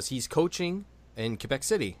 because he's coaching in Quebec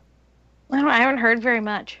City. I haven't heard very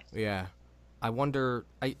much. Yeah. I wonder,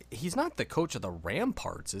 he's not the coach of the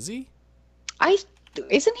Ramparts, is he?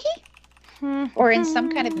 Isn't he? Or in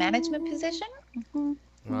some kind of management position?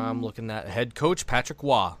 I'm looking at head coach Patrick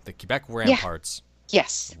Roy, the Quebec Ramparts. Yeah.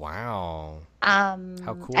 Yes. Wow. How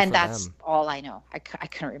cool and for that's them. all I know. I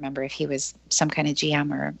couldn't remember if he was some kind of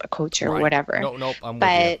GM or a coach or whatever. Nope, I'm with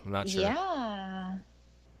you. I'm not sure. Yeah.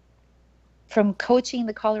 From coaching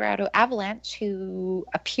the Colorado Avalanche, who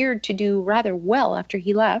appeared to do rather well after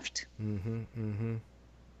he left. And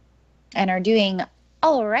are doing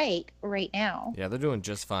all right now. Yeah, they're doing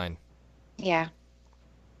just fine. Yeah.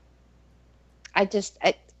 I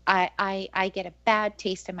get a bad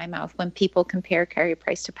taste in my mouth when people compare Carey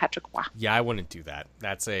Price to Patrick Roy. Yeah, I wouldn't do that.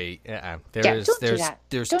 That's there's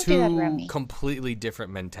two completely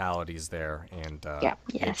different mentalities there, and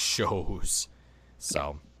it shows.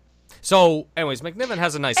 So anyways, McNiven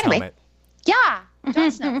has a nice helmet. Yeah, Jon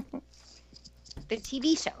Snow. The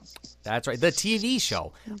TV show. That's right, the TV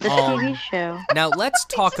show. The TV show. Now let's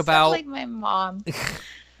talk about like my mom.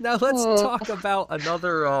 Now let's talk about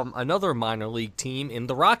another minor league team in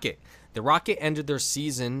the Rocket. The Rocket ended their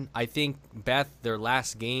season. I think, Beth, their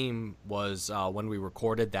last game was when we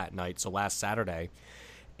recorded that night, so last Saturday,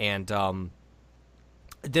 and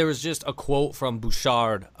there was just a quote from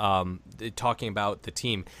Bouchard talking about the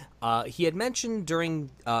team. He had mentioned during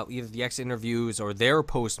either the X interviews or their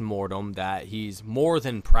post-mortem that he's more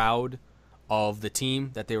than proud of the team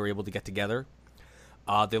that they were able to get together.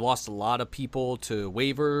 They lost a lot of people to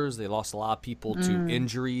waivers. They lost a lot of people to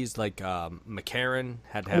injuries, like McCarron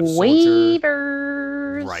had to have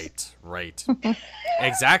waivers. Right.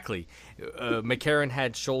 Exactly. McCarron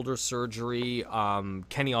had shoulder surgery.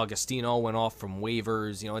 Kenny Augustino went off from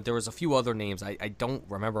waivers. There was a few other names. I don't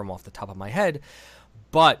remember them off the top of my head.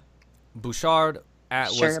 But Bouchard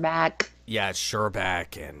Sherback.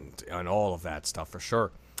 Sherback and all of that stuff for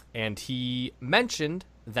sure. And he mentioned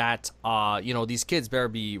that these kids better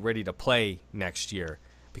be ready to play next year,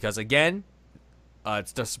 because again,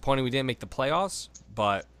 it's disappointing we didn't make the playoffs,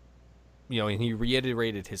 but and he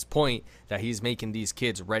reiterated his point that he's making these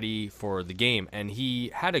kids ready for the game. And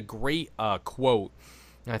he had a great quote,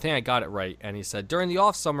 and I think I got it right, and he said during the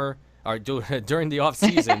off season,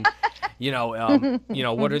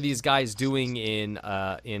 what are these guys doing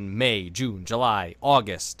in May, June, July,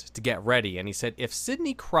 August to get ready? And he said, if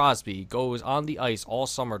Sidney Crosby goes on the ice all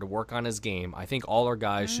summer to work on his game, I think all our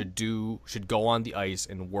guys should go on the ice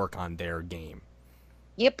and work on their game.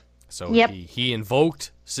 Yep. So he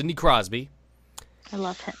invoked Sidney Crosby. I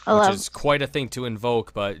love him. Which is quite a thing to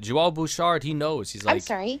invoke, but Joel Bouchard, he knows. He's like... I'm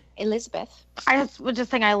sorry, Elizabeth. I was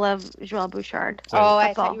just saying I love Joel Bouchard.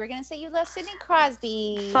 I thought you were going to say you love Sidney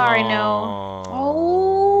Crosby. Sorry, no.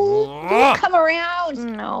 Come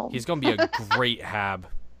around. No. He's going to be a great Hab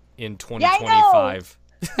in 2025.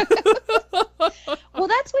 Well,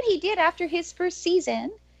 that's what he did after his first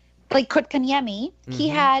season. Like Kotkaniemi, he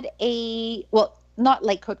had not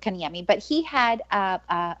like Kotkaniemi, but he had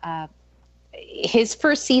his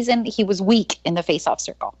first season, he was weak in the face-off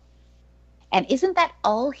circle. And isn't that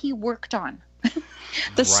all he worked on?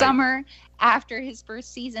 The summer after his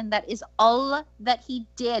first season, that is all that he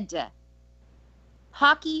did.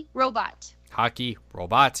 Hockey robot. Hockey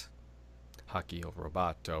robot. Hockey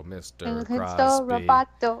roboto, Mr. Crosby.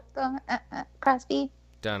 Roboto, Crosby.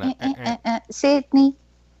 Sydney.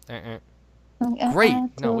 Great.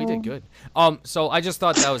 No, we did good. So I just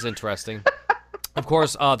thought that was interesting. Of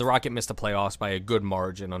course, the Rocket missed the playoffs by a good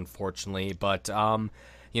margin, unfortunately. But,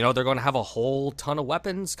 they're going to have a whole ton of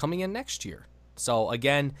weapons coming in next year. So,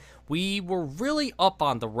 again, we were really up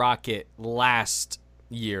on the Rocket last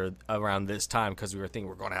year around this time because we were thinking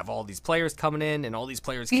we're going to have all these players coming in, and all these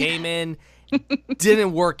players came in.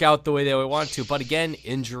 Didn't work out the way they wanted to. But, again,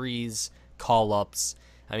 injuries, call-ups.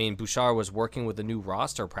 I mean, Bouchard was working with a new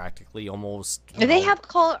roster practically almost. They have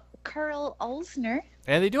Karl Alzner.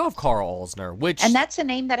 And they do have Karl Alzner, which... And that's a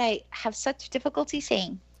name that I have such difficulty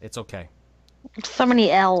saying. It's okay. So many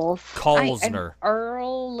L's. Kalsner.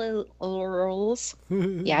 Earls.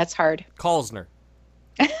 Yeah, it's hard. Kalsner.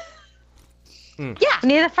 Yeah. We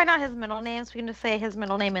need to find out his middle name so we can just say his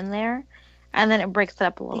middle name in there. And then it breaks it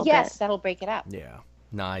up a little bit. Yes, that'll break it up. Yeah.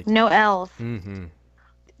 Nice. No L's. Mm-hmm.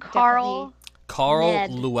 Karl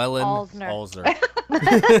Llewellyn Alzner.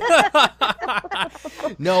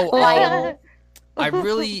 No, I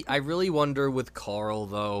really wonder with Karl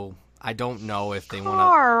though. I don't know if they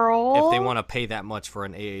want to pay that much for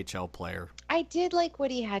an AHL player. I did like what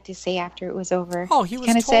he had to say after it was over. Oh, he was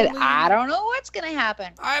kind of said, "I don't know what's gonna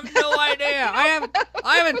happen. I have no idea. I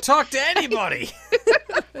haven't talked to anybody.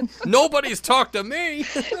 Nobody's talked to me."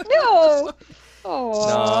 No.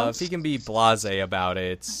 No, if he can be blasé about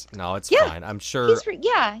it, it's fine. I'm sure. He's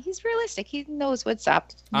realistic. He knows what's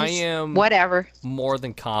up. I am whatever. More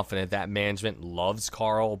than confident that management loves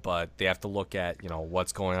Karl, but they have to look at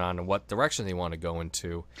what's going on and what direction they want to go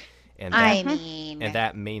into, and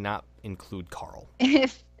that may not include Karl.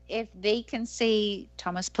 If they can say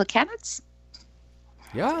Thomas Plekanec,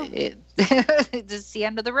 this is the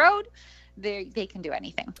end of the road. They can do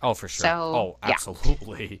anything. Oh, for sure.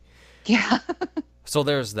 Absolutely. Yeah. So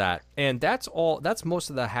there's that. And that's all. That's most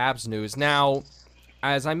of the Habs news. Now,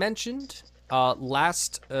 as I mentioned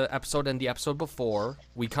last episode and the episode before,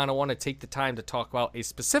 we kind of want to take the time to talk about a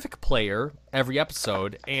specific player every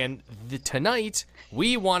episode. And tonight,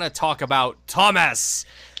 we want to talk about Thomas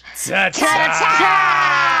Tatar.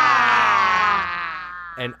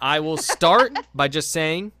 And I will start by just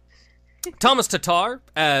saying, Thomas Tatar,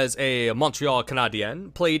 as a Montreal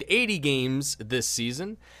Canadien, played 80 games this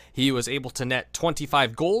season. He was able to net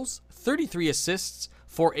 25 goals, 33 assists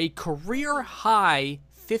for a career-high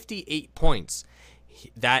 58 points.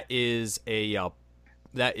 That is a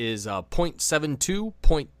 .72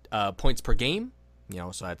 points per game.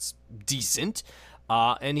 So that's decent.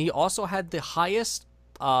 And he also had the highest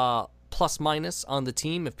plus-minus on the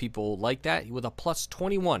team, if people like that, with a plus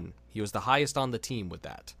 21. He was the highest on the team with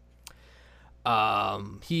that.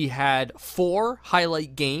 He had 4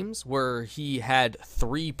 highlight games where he had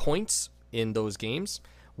 3 points in those games,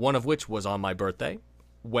 one of which was on my birthday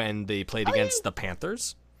when they played against the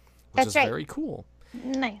Panthers, which is very cool.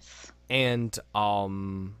 Nice. And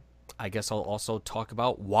I guess I'll also talk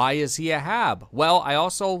about why is he a Hab. Well,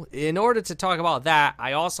 in order to talk about that,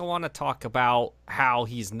 I also want to talk about how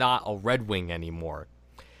he's not a Red Wing anymore.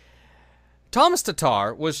 Thomas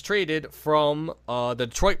Tatar was traded from the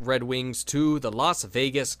Detroit Red Wings to the Las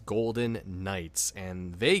Vegas Golden Knights,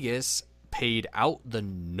 and Vegas paid out the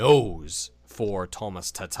nose for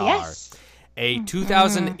Thomas Tatar. Yes. A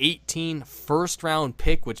 2018 first-round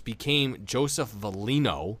pick, which became Joseph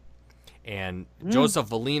Veleno, and Joseph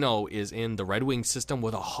Veleno is in the Red Wing system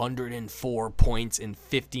with 104 points in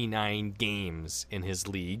 59 games in his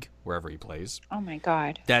league, wherever he plays. Oh my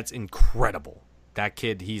God. That's incredible. That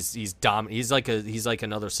kid, he's dominant. He's like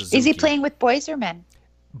another Suzuki. Is he playing with boys or men?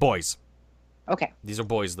 Boys. Okay. These are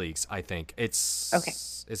boys leagues, I think. It's okay.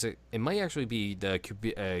 It might actually be the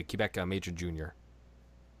Quebec Major Junior.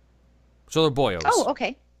 So they're boyos. Oh,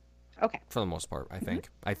 okay. Okay. For the most part, I think.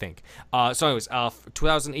 So anyways,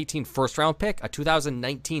 2018 first round pick, a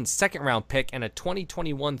 2019 second round pick, and a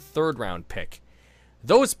 2021 third round pick.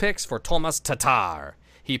 Those picks for Thomas Tatar.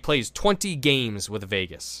 He plays 20 games with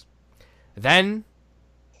Vegas. Then,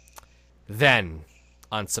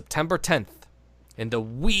 on September 10th, in the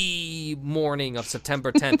wee morning of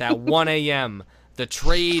September 10th at 1 a.m., the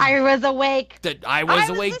trade... I was awake. I was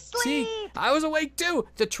awake. See, I was awake too.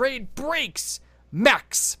 The trade breaks.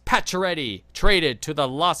 Max Pacioretty traded to the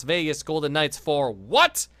Las Vegas Golden Knights for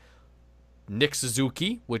what? Nick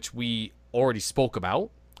Suzuki, which we already spoke about,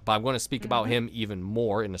 but I'm going to speak about him even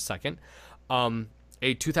more in a second.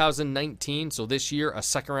 A 2019, so this year, a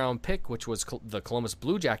second-round pick, which was the Columbus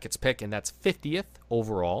Blue Jackets pick, and that's 50th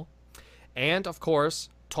overall. And, of course,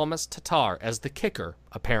 Thomas Tatar as the kicker,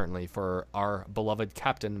 apparently, for our beloved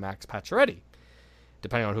captain, Max Pacioretty,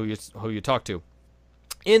 depending on who you talk to.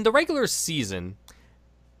 In the regular season,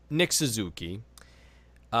 Nick Suzuki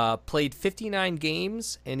played 59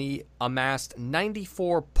 games, and he amassed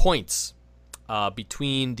 94 points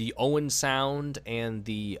between the Owen Sound and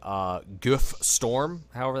the Guelph Storm,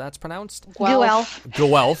 however that's pronounced.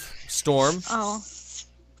 Guelph Storm. Oh.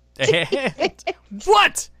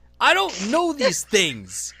 What? I don't know these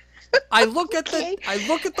things. I look at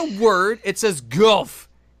the word. It says Guelph.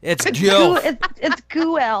 It's Guelph. It's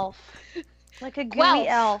Guelph. Like a gooey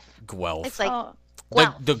elf. Guelph. It's like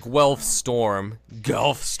the Guelph Storm.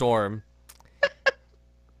 Guelph Storm.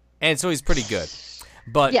 And so he's pretty good.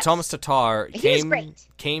 But yes. Thomas Tatar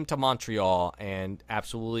came to Montreal and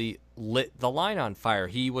absolutely lit the line on fire.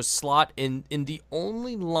 He was slot in the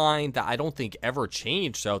only line that I don't think ever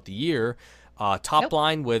changed throughout the year. Top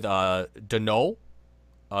line with Danault,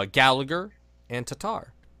 Gallagher, and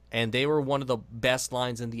Tatar. And they were one of the best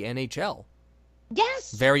lines in the NHL.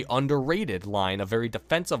 Yes. Very underrated line, a very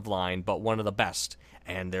defensive line, but one of the best.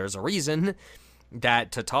 And there's a reason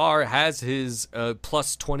that Tatar has his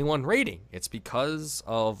plus 21 rating. It's because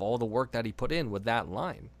of all the work that he put in with that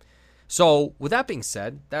line. So, with that being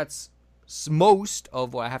said, that's most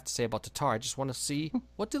of what I have to say about Tatar. I just want to see,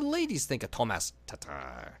 what do the ladies think of Thomas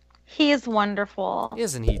Tatar? He is wonderful.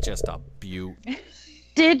 Isn't he just a beaut?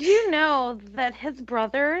 Did you know that his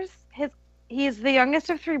brothers, he's the youngest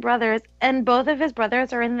of three brothers, and both of his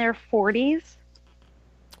brothers are in their 40s?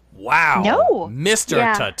 Wow. No. Mr.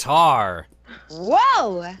 Tatar.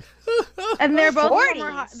 Whoa. And they're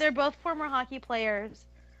both former hockey players.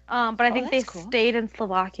 But I think they stayed in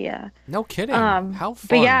Slovakia. No kidding. How fun.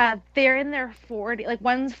 But yeah, they're in their 40. Like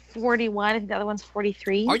one's 41, I think the other one's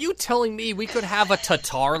 43. Are you telling me we could have a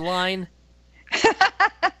Tatar line?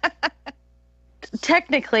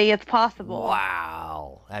 Technically, it's possible.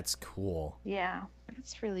 Wow, that's cool. Yeah,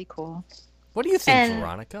 that's really cool. What do you think,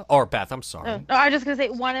 Veronica? Or Beth? I'm sorry. No, I was just gonna say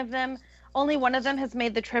only one of them has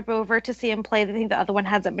made the trip over to see him play. I think the other one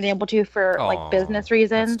hasn't been able to for like business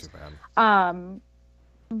reasons. That's too bad.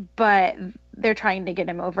 But they're trying to get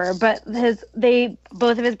him over. But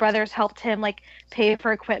both of his brothers helped him like pay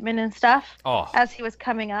for equipment and stuff as he was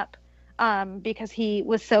coming up. Because he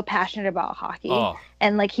was so passionate about hockey,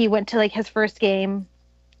 and like he went to like his first game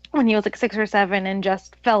when he was like 6 or 7 and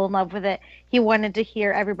just fell in love with it. He wanted to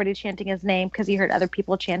hear everybody chanting his name because he heard other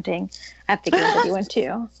people chanting at the game that he went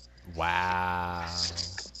to. Wow,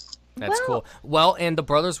 that's cool. Well, and the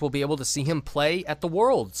brothers will be able to see him play at the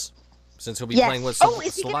Worlds. Since he'll be playing with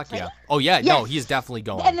Slovakia. Oh yeah, yes. No, he's definitely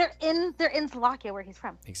going. And they're in Slovakia where he's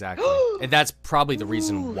from. Exactly. And that's probably the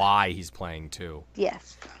reason why he's playing too.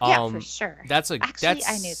 Yes. Yeah, for sure. Actually,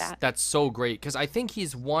 I knew that. That's so great because I think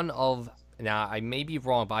he's one of, now I may be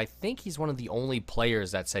wrong, but I think he's one of the only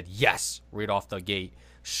players that said yes right off the gate.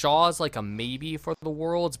 Shaw's like a maybe for the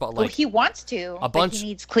Worlds, but like he wants to, but he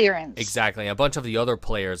needs clearance. Exactly. A bunch of the other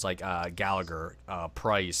players like Gallagher,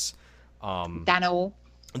 Price,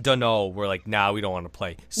 Danault, we're like, nah, we don't want to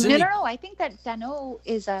play. No. I think that Danault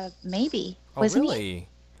is a maybe. Wasn't he?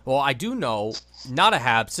 Well, I do know, not a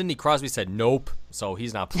Hab. Sidney Crosby said nope, so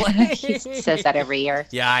he's not playing. He says that every year.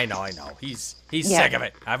 Yeah, I know. He's sick of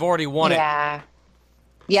it. I've already won it. Yeah.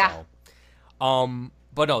 So,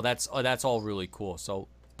 but no, that's all really cool. So,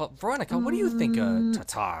 but Veronica, what do you think of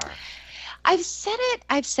Tatar? I've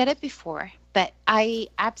said it before, but I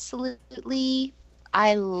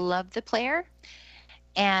love the player.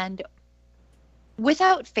 And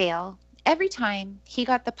without fail, every time he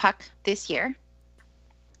got the puck this year,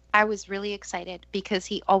 I was really excited because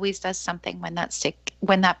he always does something when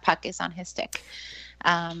that puck is on his stick.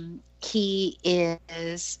 He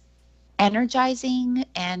is energizing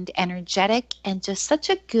and energetic and just such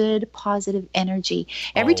a good positive energy.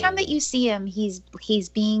 Every time that you see him, he's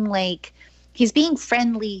being like, he's being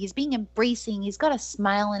friendly, he's being embracing, he's got a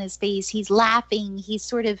smile on his face, he's laughing, he's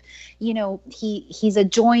sort of, he's a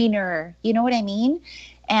joiner, you know what I mean?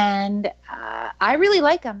 And I really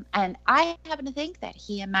like him. And I happen to think that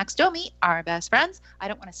he and Max Domi are best friends. I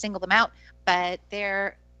don't want to single them out, but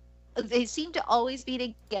they seem to always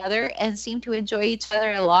be together and seem to enjoy each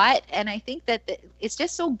other a lot. And I think that it's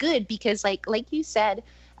just so good because like you said,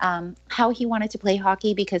 how he wanted to play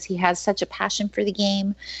hockey because he has such a passion for the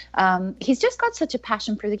game. He's just got such a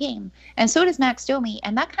passion for the game. And so does Max Domi.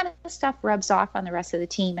 And that kind of stuff rubs off on the rest of the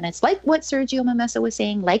team. And it's like what Sergio Mamesa was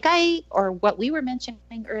saying, or what we were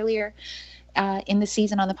mentioning earlier in the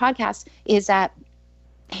season on the podcast, is that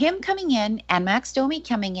him coming in and Max Domi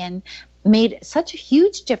coming in made such a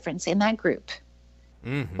huge difference in that group.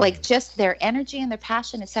 Mm-hmm. Like just their energy and their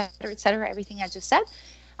passion, et cetera, everything I just said.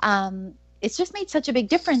 It's just made such a big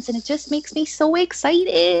difference. And it just makes me so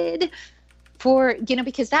excited for,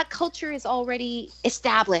 because that culture is already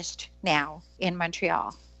established now in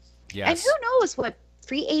Montreal. Yes. And who knows what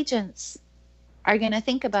free agents are going to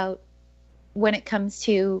think about when it comes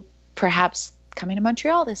to perhaps coming to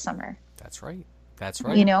Montreal this summer. That's right. That's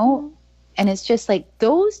right. And it's just like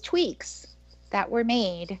those tweaks that were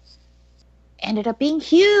made ended up being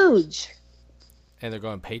huge. And they're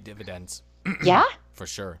going to pay dividends. Yeah. For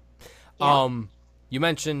sure. Yeah. You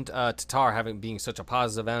mentioned Tatar being such a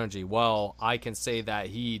positive energy. Well, I can say that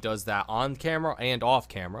he does that on camera and off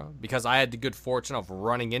camera because I had the good fortune of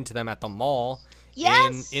running into them at the mall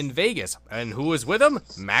in Vegas. And who was with him?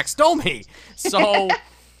 Max Domi. So,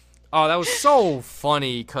 that was so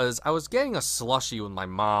funny because I was getting a slushie with my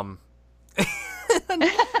mom. And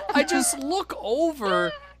I just look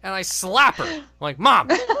over and I slap her. I'm like, Mom,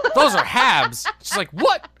 those are Habs. She's like,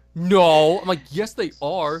 what? No. I'm like, yes, they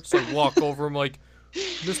are. So I walk over. I'm like,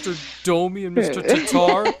 Mr. Domi and Mr.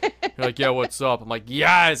 Tatar. They're like, yeah, what's up? I'm like,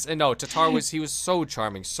 yes. And no, Tatar he was so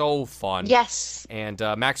charming, so fun. Yes. And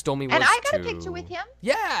Max Domi was too. And I got a picture with him.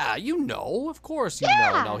 Yeah, of course you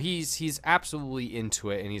know. No, he's absolutely into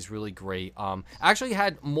it, and he's really great. I actually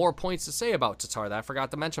had more points to say about Tatar that I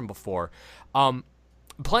forgot to mention before.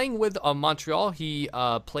 Playing with Montreal, he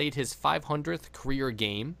played his 500th career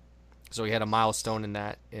game. So he had a milestone in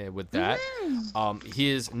that with that.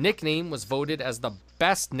 His nickname was voted as the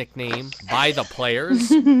best nickname by the players,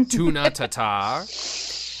 Tuna Tatar.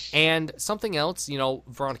 And something else,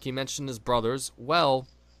 Veronica, you mentioned his brothers. Well,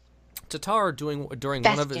 Tatar during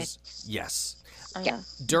one of his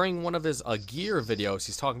during one of his gear videos,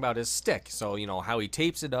 he's talking about his stick. So, how he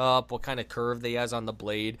tapes it up, what kind of curve he has on the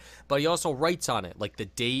blade. But he also writes on it, like the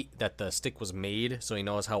date that the stick was made, so he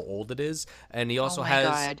knows how old it is. And he also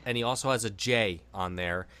has a J on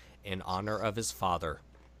there in honor of his father.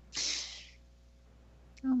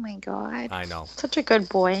 Oh my God. I know. Such a good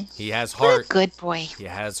boy. He has heart. What a good boy. He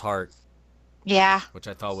has heart. Yeah. Which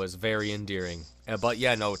I thought was very endearing. But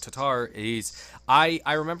yeah, no, Tatar, I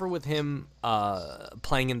remember with him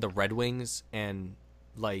playing in the Red Wings, and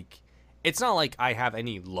it's not like I have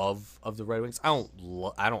any love of the Red Wings. I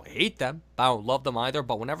don't hate them, but I don't love them either.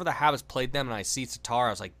 But whenever the Habs played them and I see Tatar, I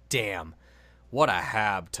was like, damn, what a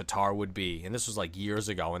Hab Tatar would be. And this was like years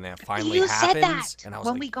ago, and that finally happened. You said that and I was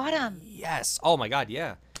when we got him. Yes. Oh my God,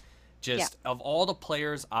 yeah. Of all the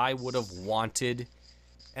players I would have wanted.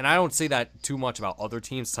 And I don't say that too much about other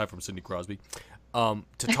teams, aside from Sidney Crosby.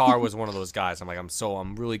 Tatar was one of those guys.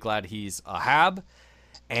 I'm really glad he's a Hab,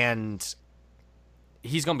 and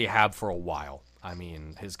he's gonna be a Hab for a while. I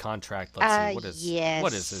mean, his contract. Let's see,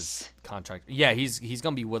 what is his contract? Yeah, he's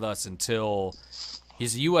gonna be with us until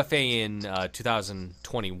he's a UFA in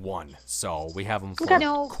 2021. So we have him for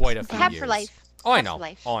quite a few years. For life. Oh, I know.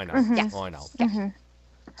 Oh, I know. Mm-hmm. Yeah. Oh, I know. Mm-hmm.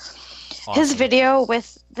 Awesome. His video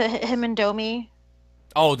with him and Domi.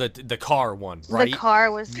 Oh, the car one, right? The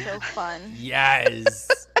car was so fun.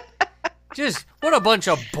 Yes. Just, what a bunch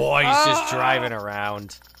of boys just driving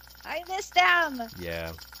around. I miss them.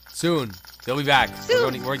 Yeah. Soon. They'll be back. Soon.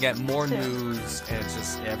 We're going to get more news, and it's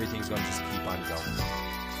just, everything's going to just keep on going.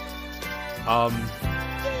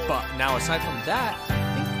 But now, aside from that, I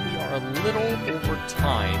think we are a little over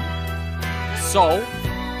time. So,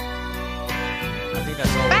 I think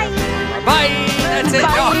that's all. Bye. Bye. That's it. Bye.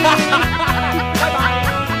 Bye-bye. Bye.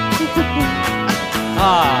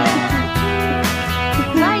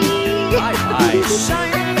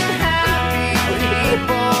 Bye-bye.